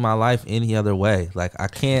can't see my life any other way. Like I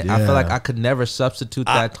can't. I feel like Yeah. I could never substitute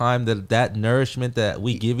that time, that nourishment that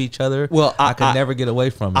we give each other. Well, I could never get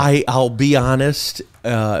away from it. I'll be honest.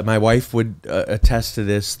 My wife would attest to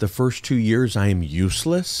this. The first 2 years, I am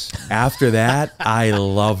useless. After that, I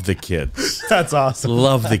love the kids. That's awesome.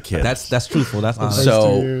 Love the kids. That's truthful. That's honest. 2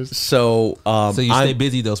 years. So So you stay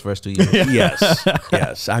busy those first 2 years.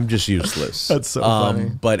 yes. I'm just useless. That's so funny.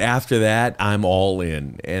 But after that, I'm all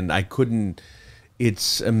in, and I couldn't.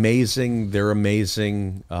 It's amazing. They're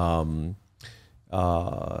amazing.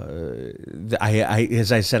 I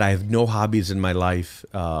as I said, I have no hobbies in my life.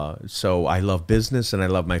 So I love business and I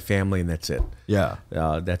love my family, and that's it. Yeah.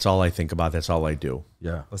 That's all I think about. That's all I do.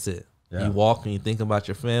 Yeah. That's it. Yeah. You walk and you think about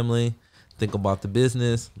your family, think about the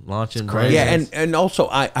business, launching. crazy. Yeah, brands. and also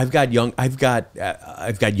I've got young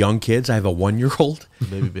kids. I have a 1-year-old.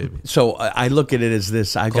 baby. So I look at it as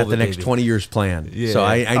this: I got COVID the next baby. 20 years planned. Yeah. So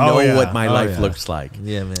I Oh, know yeah. what my Oh, life yeah. looks like.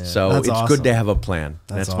 Yeah, man. So That's it's awesome. good to have a plan.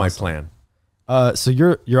 That's That's my awesome. plan. So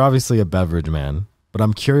you're obviously a beverage man, but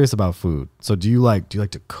I'm curious about food. So do you like to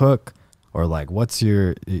cook, or like what's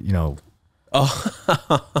your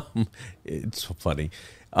It's so funny.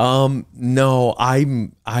 No,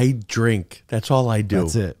 I drink. That's all I do.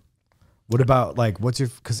 That's it. What about like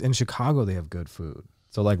because in Chicago they have good food.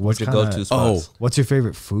 So like what's your kinda- go-to spots? What's your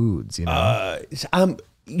favorite foods? You know.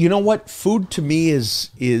 you know what? Food to me is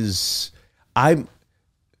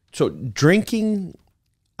drinking.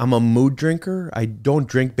 I'm a mood drinker. I don't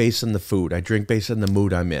drink based on the food. I drink based on the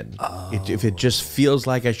mood I'm in. If it just feels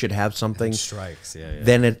like I should have something, Strikes. Yeah.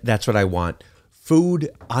 then that's what I want. Food,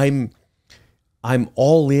 I'm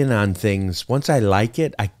all in on things. Once I like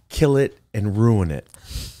it, I kill it and ruin it.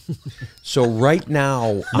 So right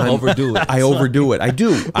now, I overdo it. I overdo it. I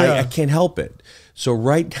do. I can't help it. So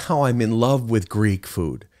right now, I'm in love with Greek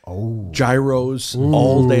food. Gyros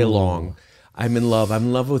all day long. I'm in love. I'm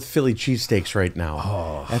in love with Philly cheesesteaks right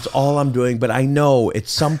now. That's all I'm doing. But I know at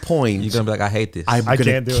some point You're gonna be like, I hate this. I'm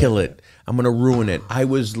gonna kill it. I'm gonna ruin it. I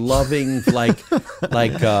was loving like what's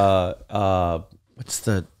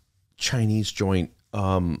the Chinese joint?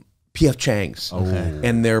 P.F. Chang's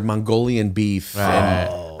and their Mongolian beef.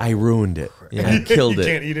 And I ruined it. I killed it.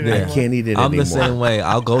 can't eat it I can't eat it I'm anymore. the same way.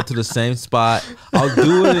 I'll go to the same spot. I'll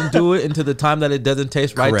do it until the time that it doesn't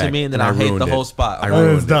taste right to Correct. me, and then And I I hate ruined the it. whole spot. I And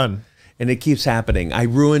ruined it's it. done. And it keeps happening.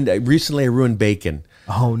 Recently I ruined bacon.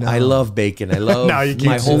 Oh, no. I love bacon. I love Now you can't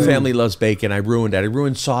my whole say it. family loves bacon. I ruined it. I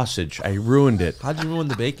ruined sausage. I ruined it How'd you ruin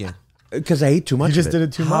the bacon? because I ate too much. You just of did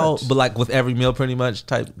it too How? much. But like with every meal, pretty much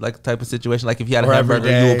type of situation. Like if you had a Or every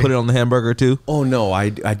hamburger, you day. will put it on the hamburger too. Oh no,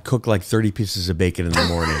 I'd cook like 30 pieces of bacon in the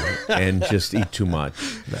morning and just eat too much.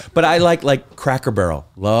 But I like Cracker Barrel.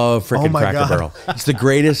 Love freaking Oh my Cracker God. Barrel. It's the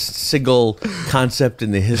greatest single concept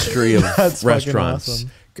in the history of That's fucking restaurants.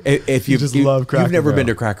 awesome. If You just love Cracker you've never Barrel. been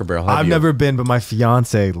to Cracker Barrel, have I've you? never been, but my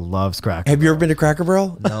fiance loves Cracker. Have you ever been to Cracker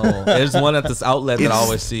Barrel? No, there's one at this outlet that I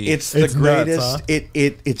always see. It's the It's nuts, greatest.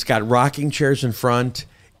 huh? It's got rocking chairs in front.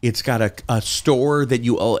 It's got a store that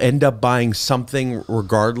you'll end up buying something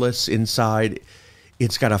regardless inside.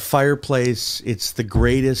 It's got a fireplace. It's the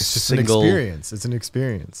greatest It's just single. an experience. It's an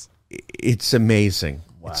experience. It's amazing.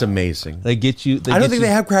 It's amazing. they get you. I don't think they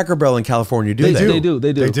have Cracker Barrel in California, do they? They do.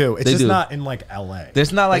 They do. It's They just do. not in like LA.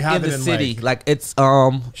 There's not like They have in it the city. Like it's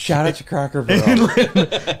Shout out to Cracker Barrel.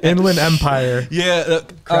 Inland Empire. yeah,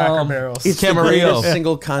 Cracker Barrels. It's the Camarillo. greatest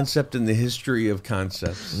single concept in the history of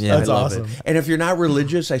concepts. Yeah. That's I love awesome. it. And if you're not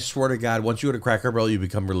religious, I swear to God, once you go to Cracker Barrel, you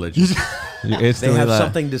become religious. You're They instantly have like,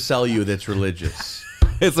 something to sell you that's religious.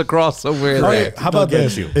 It's across somewhere. All There. right, how about They'll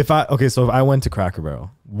this? get you. So if I went to Cracker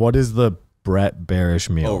Barrel, what is the Brett Barish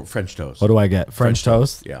meal? Oh, French toast. What do I get? French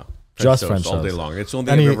toast? Yeah. Just French all day toast. long. It's the only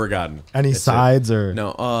thing Any- I've ever gotten. Any That's it. sides or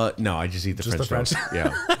No, I just eat the French the French- toast.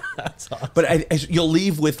 Yeah. But you'll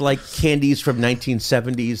leave with like candies from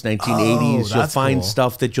 1970s, 1980s. You'll that's find cool.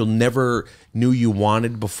 stuff that you'll never knew you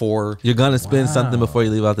wanted before. You're gonna spend something before you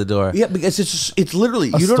leave out the door. Yeah, because it's literally,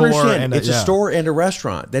 you don't store understand. and a- It's a yeah. store and a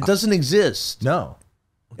restaurant. That doesn't exist. no?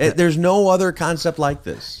 There's no other concept like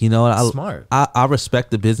this. You know what? Smart. I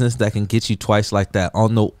respect the business that can get you twice like that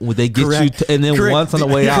on the when they get Correct. you and then Correct. once on the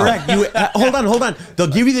way out. Correct. Hold on. They'll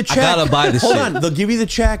give you the check. gotta buy this Hold shit. on. They'll give you the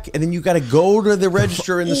check, and then you got to go to the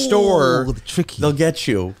register in the store. Tricky. They'll get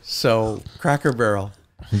you. So Cracker Barrel.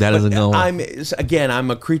 That isn't going. I'm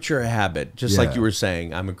a creature of habit, just Yeah. like you were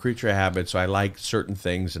saying. I'm a creature of habit, so I like certain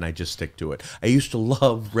things and I just stick to it. I used to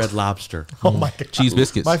love Red Lobster. Oh my god. Cheese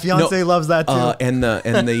biscuits. My fiance loves that too. And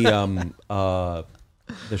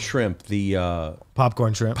the shrimp, the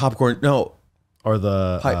Popcorn shrimp popcorn. No, or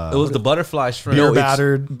the it was the butterfly shrimp. beer no, it's-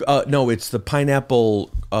 battered. no, it's the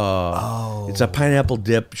pineapple. It's a pineapple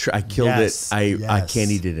dip. I killed Yes, it. I yes.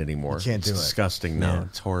 can't eat it anymore. You can't it's do it. disgusting now.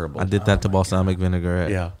 It's horrible. I did that to balsamic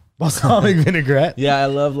vinaigrette. Yeah. balsamic vinaigrette. Yeah, I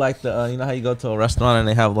love like the you know how you go to a restaurant and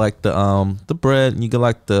they have like the bread and you get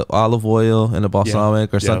like the olive oil and the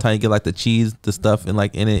balsamic or Yeah. sometimes you get like the cheese, the stuff and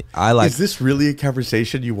like in it. I like Is this really a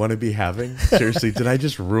conversation you want to be having? Seriously, did I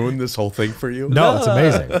just ruin this whole thing for you? No, it's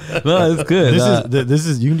amazing. no, it's good. This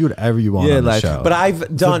is you can do whatever you want Yeah, on the like- show. But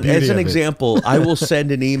I've done, beauty as an of it. example, I will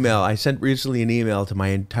send an email. I sent recently an email to my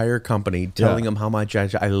entire company telling Yeah. them how much I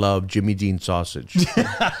love Jimmy Dean sausage.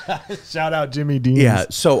 shout out Jimmy Dean. Yeah,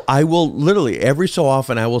 so I will literally every so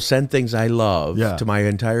often I will send things I love Yeah. to my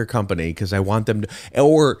entire company because I want them to.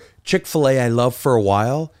 Or Chick-fil-A I loved for a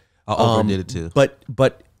while. I overdid it too. But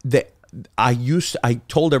I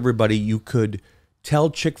told everybody you could tell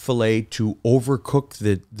Chick-fil-A to overcook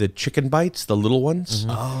the chicken bites, the little ones.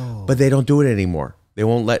 But they don't do it anymore. They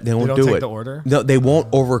won't don't do take it. the order? No, they won't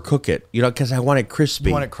overcook it. You know, because I want it crispy.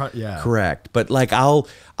 You want it yeah. Correct. But like I'll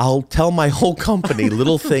tell my whole company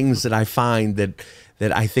little things that I find that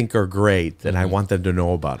I think are great and I want them to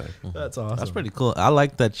know about it. That's awesome. That's pretty cool. I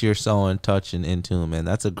like that you're so in touch and in tune, man.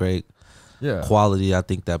 That's a great yeah. quality. I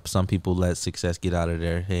think that some people let success get out of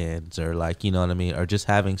their hands or like, you know what I mean? Or just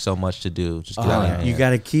having so much to do. Just get out of your You hands. got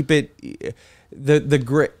to keep it. The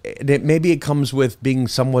great. Maybe it comes with being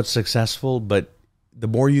somewhat successful, but the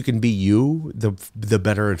more you can be you, the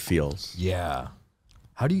better it feels. Yeah.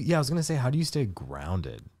 How do you? Yeah, I was gonna say, how do you stay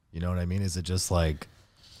grounded? You know what I mean? Is it just like?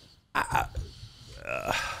 I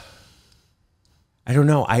don't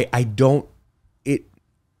know. I don't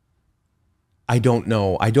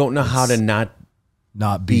know. I don't know how to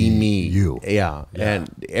Not be be me. you. Yeah.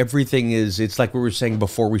 And everything it's like we were saying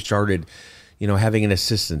before we started, having an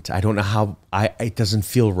assistant. I don't know how it doesn't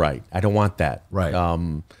feel right. I don't want that. Right.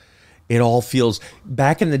 It all feels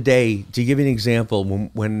back in the day, to give you an example,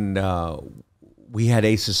 when we had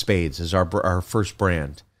Ace of Spades as our first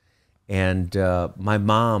brand. And my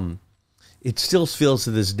mom, it still feels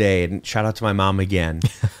to this day, and shout out to my mom again,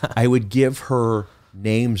 I would give her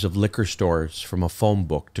names of liquor stores from a phone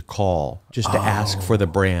book to call just to ask for the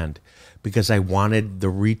brand, because I wanted the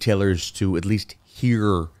retailers to at least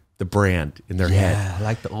hear the brand in their head. Yeah, I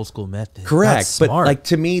like the old school method. Correct. That's But smart. like,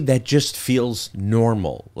 to me, that just feels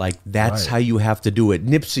normal. Like, that's Right. how you have to do it.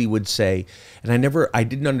 Nipsey would say, and I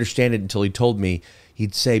didn't understand it until he told me.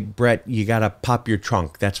 He'd say, Brett, you got to pop your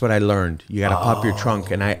trunk. That's what I learned. You got to pop your trunk.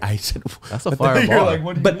 And I said, That's a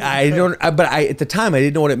fireball. but I at the time I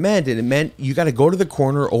didn't know what it meant. And it meant you got to go to the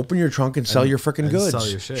corner, open your trunk, and sell your freaking and goods. sell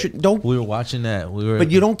your shit. Don't. We were watching that. But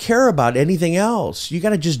you don't care about anything else. You got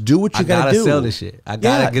to just do what you I got gotta to do. sell this shit. I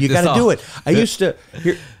gotta get you this gotta do off. it. I used to.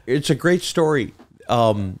 It's a great story.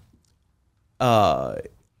 I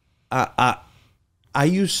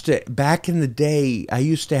used to, back in the day, I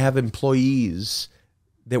used to have employees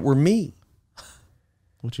that were me.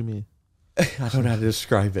 What you mean? I don't know how to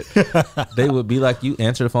describe it. They would be like you,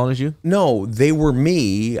 answer the phone as you? No, they were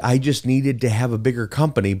me. I just needed to have a bigger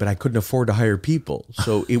company, but I couldn't afford to hire people.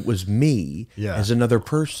 So it was me Yeah. as another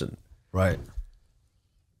person. Right.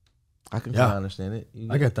 I can Yeah. kind of understand it.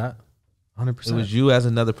 I get that. 100%. It was you as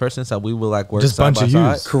another person, so we would like work Just side bunch by of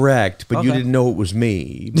side. yous. Correct. But you Okay. didn't know it was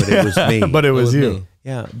me, but it was me. But it was you. me.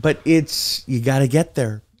 Yeah, but you got to get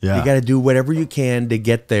there. Yeah. You got to do whatever you can to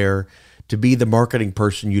get there, to be the marketing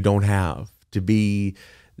person you don't have, to be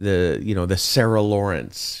the Sarah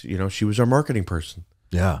Lawrence. She was our marketing person,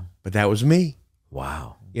 Yeah. but that was me.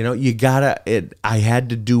 Wow. I had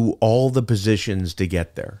to do all the positions to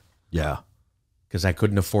get there Yeah. because I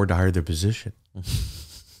couldn't afford to hire the position.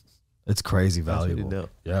 It's crazy That's valuable. really dope.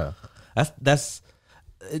 Yeah.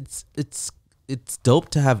 It's dope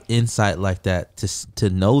to have insight like that, to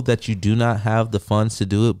know that you do not have the funds to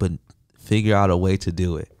do it, but figure out a way to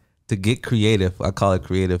do it, to get creative. I call it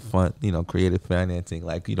creative fun, creative financing,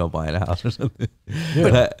 like buying a house or something.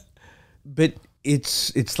 But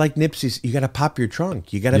it's like Nipsey's. You got to pop your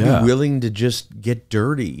trunk. You got to Yeah. be willing to just get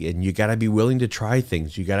dirty, and you got to be willing to try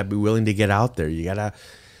things. You got to be willing to get out there. You got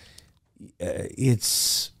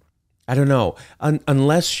to. I don't know.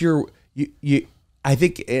 Unless you. I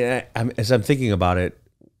think as I'm thinking about it,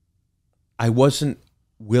 I wasn't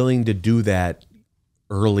willing to do that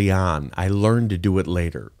early on. I learned to do it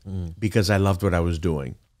later because I loved what I was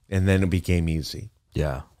doing, and then it became easy.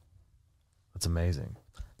 Yeah. That's amazing.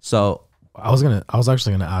 So I was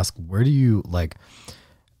actually gonna ask, where do you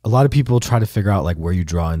a lot of people try to figure out where you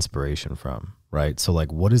draw inspiration from, right? So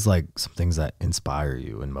what is some things that inspire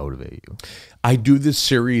you and motivate you? I do this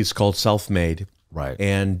series called Self-Made. Right.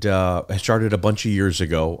 And I started a bunch of years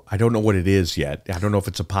ago. I don't know what it is yet. I don't know if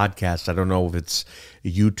it's a podcast. I don't know if it's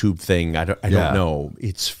a YouTube thing. I don't know.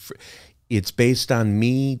 It's based on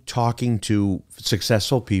me talking to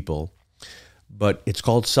successful people, but it's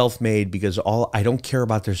called Self-Made because I don't care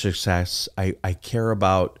about their success. I care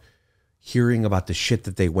about hearing about the shit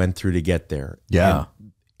that they went through to get there. Yeah.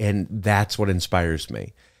 And that's what inspires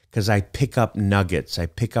me because I pick up nuggets. I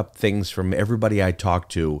pick up things from everybody I talk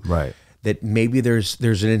to. Right. That maybe there's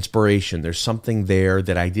an inspiration. There's something there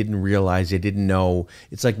that I didn't realize, I didn't know.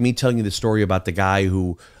 It's like me telling you the story about the guy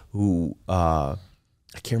who I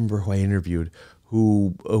can't remember who I interviewed,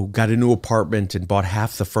 who got a new apartment and bought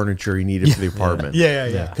half the furniture he needed for the apartment.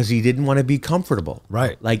 Yeah. Because he didn't want to be comfortable.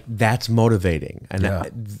 Right. Like, that's motivating. And Yeah.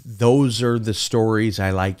 those are the stories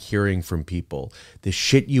I like hearing from people. The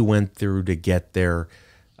shit you went through to get there.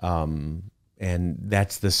 And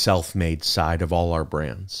that's the self-made side of all our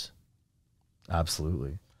brands.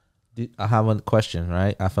 Absolutely. I have a question,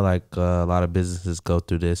 right? I feel like a lot of businesses go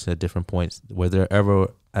through this at different points. Were there ever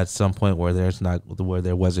at some point where there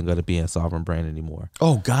wasn't going to be a Sovereign brand anymore?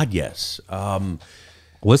 Oh God, yes.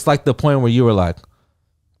 What's the point where you were like,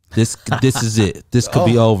 this is it. This could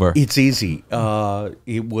be over. It's easy.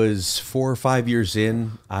 It was 4 or 5 years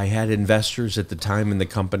in. I had investors at the time in the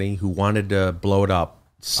company who wanted to blow it up.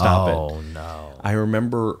 Stop it. Oh no. I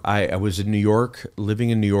remember I was in New York,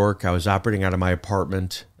 living in New York. I was operating out of my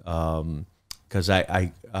apartment because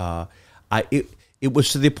it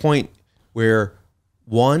was to the point where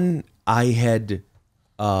One, I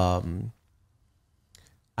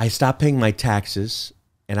stopped paying my taxes,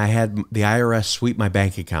 and I had the IRS sweep my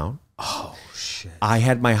bank account. Oh shit. I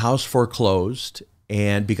had my house foreclosed,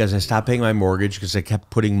 and because I stopped paying my mortgage because I kept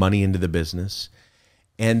putting money into the business.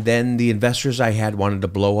 And then the investors I had wanted to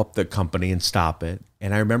blow up the company and stop it.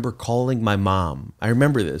 And I remember calling my mom. I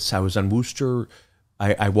remember this. I was on Wooster.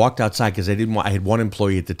 I walked outside because I had one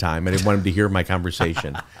employee at the time. I didn't want him to hear my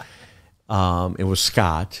conversation. It was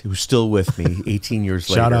Scott, who was still with me 18 years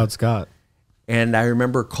later. Shout out Scott. And I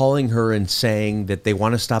remember calling her and saying that they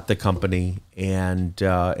want to stop the company, and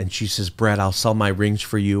she says, "Brett, I'll sell my rings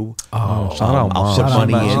for you. Shout out, I'll mom. put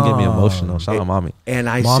money She in." get me emotional. Shout out, mommy. And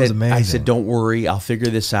I Mom's said, amazing. "Don't worry, I'll figure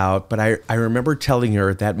this out." But I remember telling her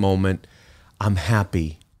at that moment, "I'm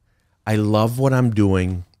happy. I love what I'm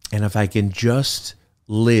doing, and if I can just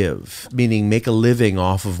live, meaning make a living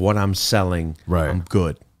off of what I'm selling, Right. I'm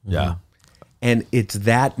good." Yeah. And it's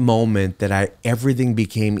that moment that everything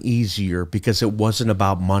became easier because it wasn't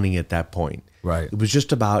about money at that point. Right. It was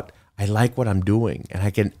just about, I like what I'm doing, and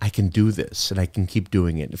I can do this, and I can keep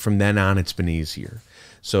doing it. From then on, it's been easier.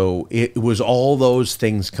 So it was all those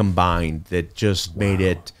things combined that just made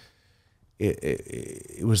it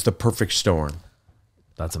was the perfect storm.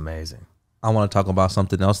 That's amazing. I want to talk about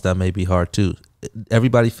something else that may be hard too.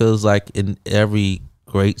 Everybody feels like in every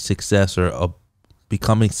great success or a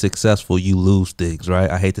becoming successful, you lose things, right?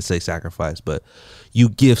 I hate to say sacrifice, but you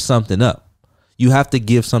give something up. You have to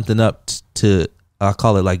give something up to, I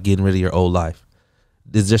call it like getting rid of your old life.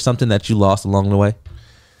 Is there something that you lost along the way?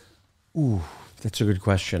 Ooh, that's a good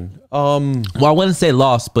question. Well, I wouldn't say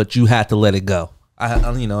lost, but you had to let it go.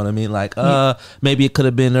 You know what I mean? Like, maybe it could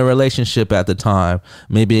have been a relationship at the time.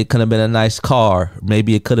 It's it could have been a nice car.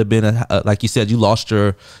 Maybe it could have been like you said, you lost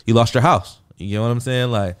your house. You know what I'm saying?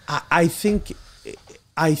 Like,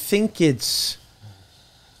 I think it's,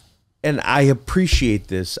 and I appreciate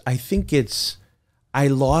this, I think it's, I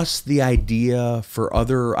lost the idea for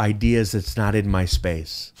other ideas that's not in my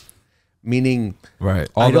space. Meaning, Right.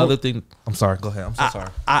 all the other things. I'm sorry. Go ahead. I'm so sorry.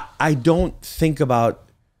 I don't think about,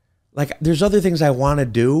 like, there's other things I want to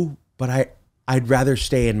do, but I'd rather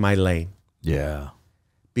stay in my lane. Yeah.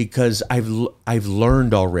 Because I've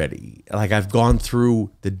learned already. Like, I've gone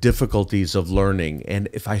through the difficulties of learning, and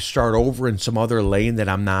if I start over in some other lane that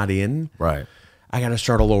I'm not in, Right. I got to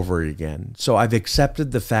start all over again. So I've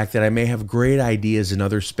accepted the fact that I may have great ideas in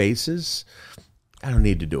other spaces. I don't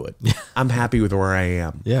need to do it. I'm happy with where I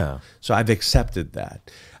am. Yeah. So I've accepted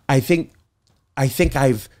that. I think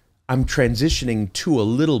I'm transitioning to a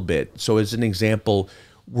little bit. So as an example,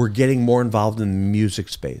 we're getting more involved in the music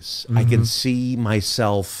space. I can see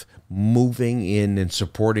myself moving in and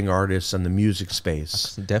supporting artists on the music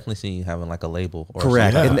space. Definitely see you having like a label. Or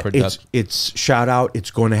Correct. some And production. it's shout out.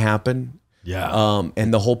 It's going to happen. Yeah.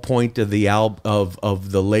 And the whole point of the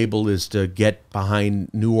of the label is to get behind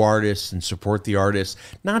new artists and support the artists,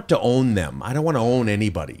 not to own them. I don't want to own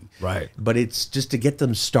anybody. Right. But it's just to get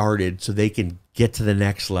them started so they can get to the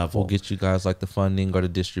next level. We'll get you guys like the funding or the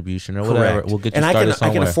distribution or whatever. Correct. We'll get you and started I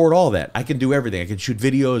somewhere. can afford all that. I can do everything. I can shoot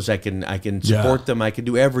videos. I can support Yeah. them. I can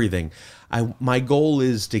do everything. My goal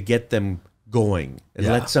is to get them going and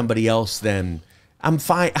Yeah. let somebody else then. I'm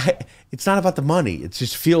fine. It's not about the money. It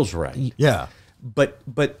just feels right. Yeah. But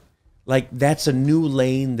like, that's a new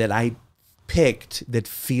lane that I picked that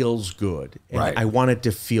feels good. And Right. I want it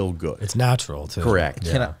to feel good. It's natural too. Correct.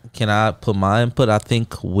 Yeah. Can I put my input? I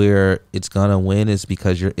think where it's gonna win is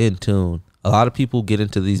because you're in tune. A lot of people get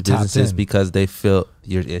into these Tapped businesses in. because they feel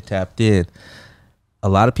you're tapped in. A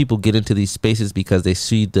lot of people get into these spaces because they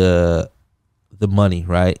see the money,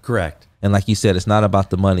 right? Correct. And like you said, it's not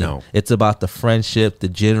about the money. No. It's about the friendship, the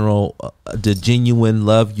genuine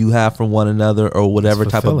love you have for one another, or whatever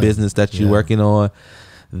type of fulfilling. business that you're Yeah. working on.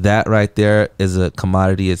 That right there is a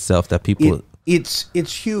commodity itself that people. It's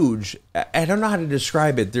huge. I don't know how to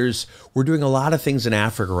describe it. We're doing a lot of things in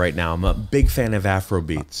Africa right now. I'm a big fan of Afro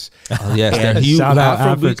beats. Oh, yes, they're And huge. shout out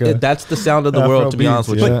Afrobeat, Africa. that's the sound of the world, to be Afrobeats, honest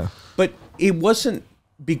with yeah. you. But it wasn't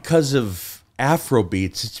because of Afro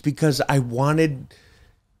beats. It's because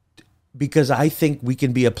because I think we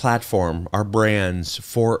can be a platform, our brands,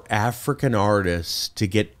 for African artists to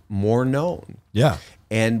get more known. Yeah.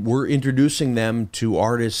 And we're introducing them to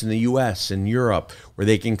artists in the US and Europe where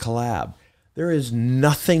they can collab. There is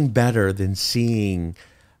nothing better than seeing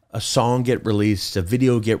a song get released, a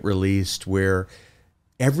video get released where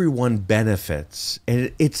everyone benefits.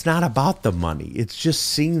 And it's not about the money. It's just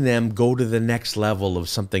seeing them go to the next level of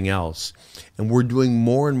something else. And we're doing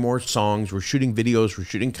more and more songs. We're shooting videos. We're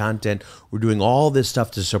shooting content. We're doing all this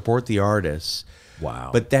stuff to support the artists.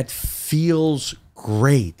 Wow. But that feels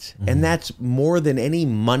great. And that's more than any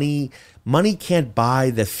money. Money can't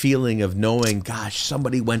buy the feeling of knowing, gosh,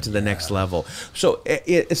 somebody went to the next level. So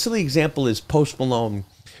a silly example is Post Malone.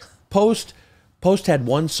 Post had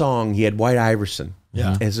one song. He had White Iverson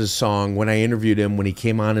as his song. When I interviewed him, when he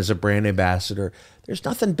came on as a brand ambassador, there's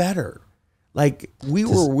nothing better. Like, we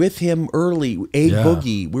were with him early.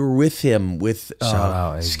 Boogie, we were with him with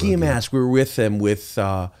Ski Mask. We were with him with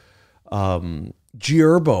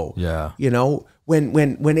Gierbo. Yeah. You know, when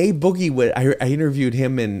A Boogie, I interviewed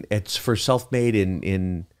him for Self Made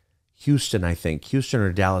in Houston, I think. Houston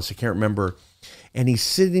or Dallas, I can't remember. And he's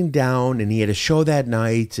sitting down, and he had a show that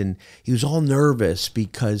night, and he was all nervous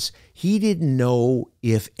because he didn't know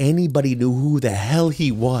if anybody knew who the hell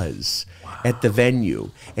he was at the venue.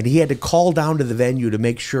 And he had to call down to the venue to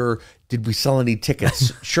make sure, did we sell any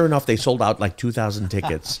tickets? Sure enough, they sold out like 2,000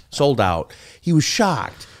 tickets. Sold out. He was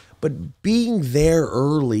shocked. But being there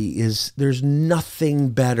early there's nothing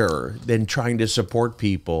better than trying to support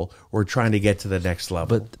people or trying to get to the next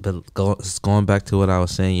level. But going back to what I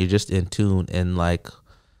was saying, you're just in tune, and I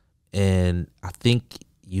think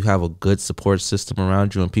you have a good support system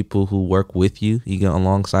around you and people who work with you, you get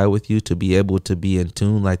alongside with you to be able to be in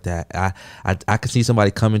tune like that. I can see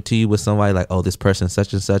somebody coming to you with somebody like, oh, this person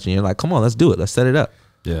such and such, and you're like, come on, let's do it, let's set it up.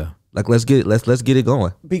 Yeah, like let's get it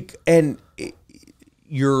going.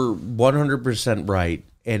 You're 100% right,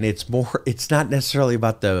 and it's not necessarily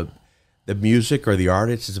about the music or the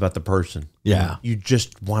artist, it's about the person. Yeah. You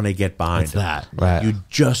just want to get behind It's them. that. Right. You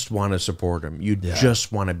just want to support them. You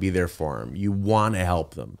just want to be there for them. You want to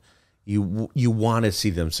help them. You want to see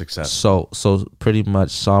them successful. So pretty much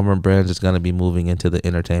Sovereign Brands is going to be moving into the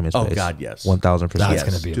entertainment space. Oh, God, yes. 1,000%. That's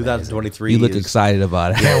gonna be 2023. You look excited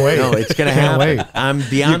about it. Can't wait. No, it's going to happen. wait. I'm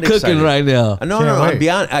beyond You're cooking excited. right now. No, Can't I'm wait.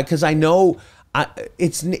 beyond, because I know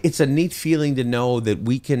it's a neat feeling to know that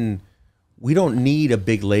we don't need a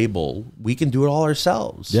big label. We can do it all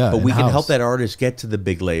ourselves. Yeah, but we can in-house. help that artist get to the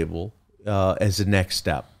big label as the next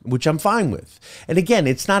step, which I'm fine with. And again,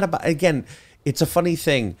 it's a funny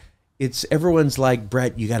thing. It's everyone's like,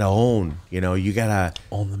 Brett, you got to own. You got to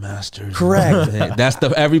Own the masters. Correct. That's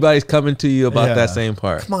everybody's coming to you about Yeah. that same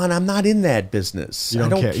part. Come on, I'm not in that business. You I don't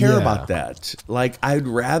don't care- care yeah. about that. Like, I'd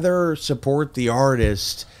rather support the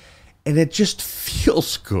artist, and it just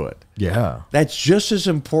feels good. Yeah. That's just as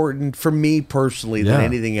important for me personally than Yeah.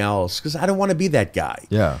 anything else, because I don't want to be that guy.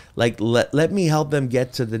 Yeah. Like, let me help them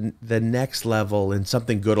get to the next level, and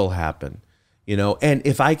something good will happen. And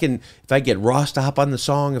if I get Ross to hop on the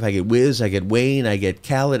song, if I get Wiz, I get Wayne, I get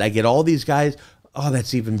Khaled, I get all these guys, oh,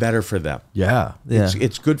 that's even better for them. Yeah. Yeah.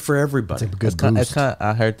 It's good for everybody. It's a good It's boost.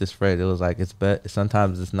 I heard this phrase. It was like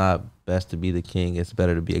sometimes it's not best to be the king. It's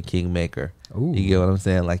better to be a kingmaker. Ooh. You get what I'm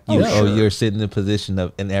saying? Like you're sitting in a position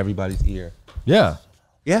of in everybody's ear. Yeah.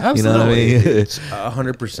 Yeah, You know what I mean? It's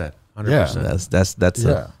 100%.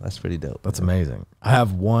 100%. That's pretty dope. That's amazing. I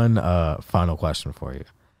have one final question for you.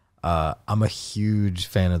 I'm a huge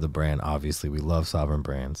fan of the brand. Obviously, we love Sovereign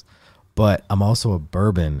Brands, but I'm also a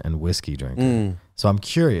bourbon and whiskey drinker. So I'm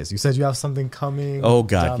curious. You said you have something coming. Oh,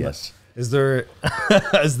 God, down the- yes. Is there?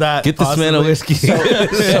 Is that Get this man a possibly- whiskey.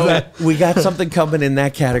 So we got something coming in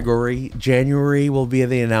that category. January will be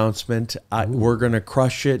the announcement. We're gonna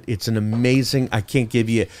crush it. It's an amazing. I can't give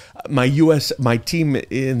you my team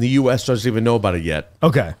in the U.S. doesn't even know about it yet.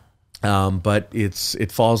 Okay. But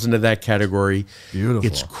it falls into that category. Beautiful.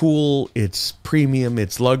 It's cool. It's premium.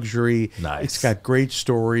 It's luxury. Nice. It's got great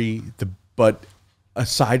story. But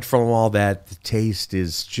aside from all that, the taste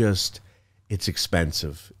is just. It's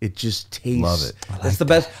expensive. It just tastes. Love it. That's the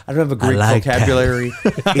best. I don't have a great like that. vocabulary.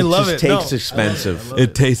 It love just it. tastes No. expensive.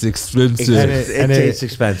 It tastes expensive. It tastes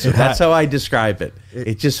expensive. That's how I describe it.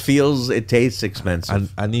 It just feels. It tastes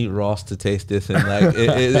expensive. I need Ross to taste this and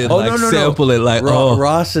sample it. Like,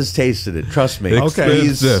 Ross has tasted it. Trust me. Okay.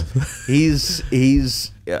 He's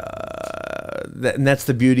and that's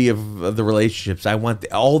the beauty of the relationships. I want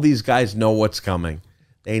all these guys know what's coming.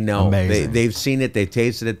 They know. Amazing. They've seen it. They've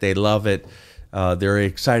tasted it. They love it. They're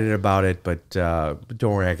excited about it. But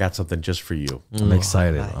don't worry, I got something just for you. I'm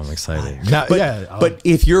excited. I'm excited. Now, But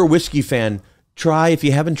if you're a whiskey fan, try, if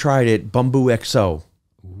you haven't tried it, Bumbu XO,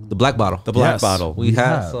 the black bottle. the black Yes. bottle. We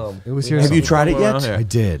have have. some. It was here. Have you tried it Somewhere yet? around here. I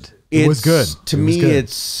did. It was good. To It was me, good.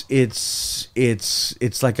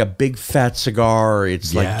 it's like a big fat cigar.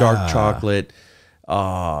 It's like Yeah. dark chocolate.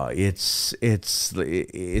 It's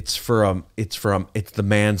the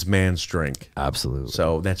man's drink. Absolutely.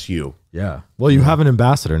 So that's you. Yeah. Well, you have an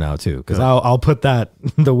ambassador now too, because I'll put that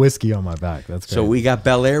the whiskey on my back. That's great. So we got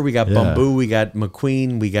Bel Air, we got Yeah. Bamboo, we got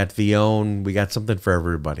McQueen, we got Vion, we got something for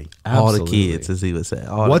everybody. All the Absolutely. kids, as he would say.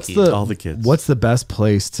 All What's the kids. all the kids. What's the best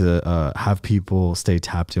place to have people stay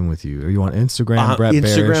tapped in with you? Are you on Instagram? Brett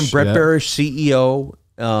Instagram, Barish? Brett Yeah. Barish, CEO.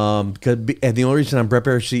 And the only reason I'm Brett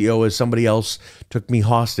Barish CEO is somebody else took me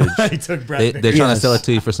hostage. He took Brett. They're trying to Yes. sell it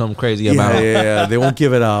to you for some crazy yeah, amount. yeah, they won't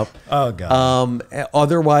give it up. Oh god.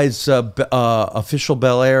 Otherwise, official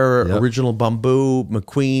Bel Air, Yep. original Bamboo,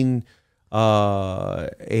 McQueen,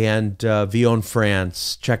 and Vion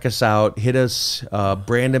France. Check us out. Hit us.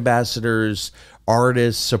 Brand ambassadors,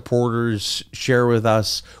 artists, supporters. Share with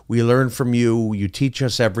us. We learn from you. You teach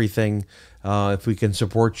us everything. If we can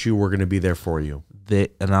support you, we're going to be there for you.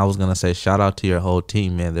 And I was gonna say, shout out to your whole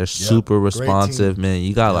team, man. They're super great responsive, man.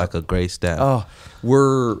 You got like a great staff. Oh,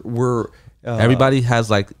 we're Everybody has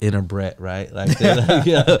like inner Brett, right? Like,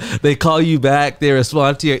 they call you back, they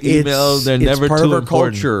respond to your emails. They're never part too of our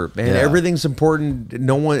important. culture, man. Yeah. Everything's important.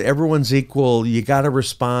 Everyone's equal. You got to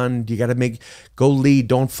respond. You got to go lead.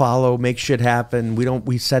 Don't follow. Make shit happen.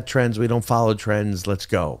 We set trends. We don't follow trends. Let's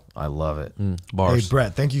go. I love it. Bars. Hey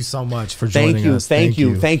Brett, thank you so much for joining us. Thank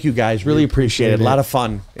you, guys. Really appreciate it. A lot of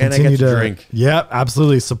fun, and I got to drink. Yep,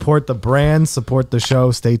 absolutely. Support the brand, support the show.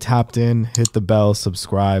 Stay tapped in. Hit the bell.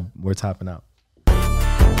 Subscribe. We're tapping out.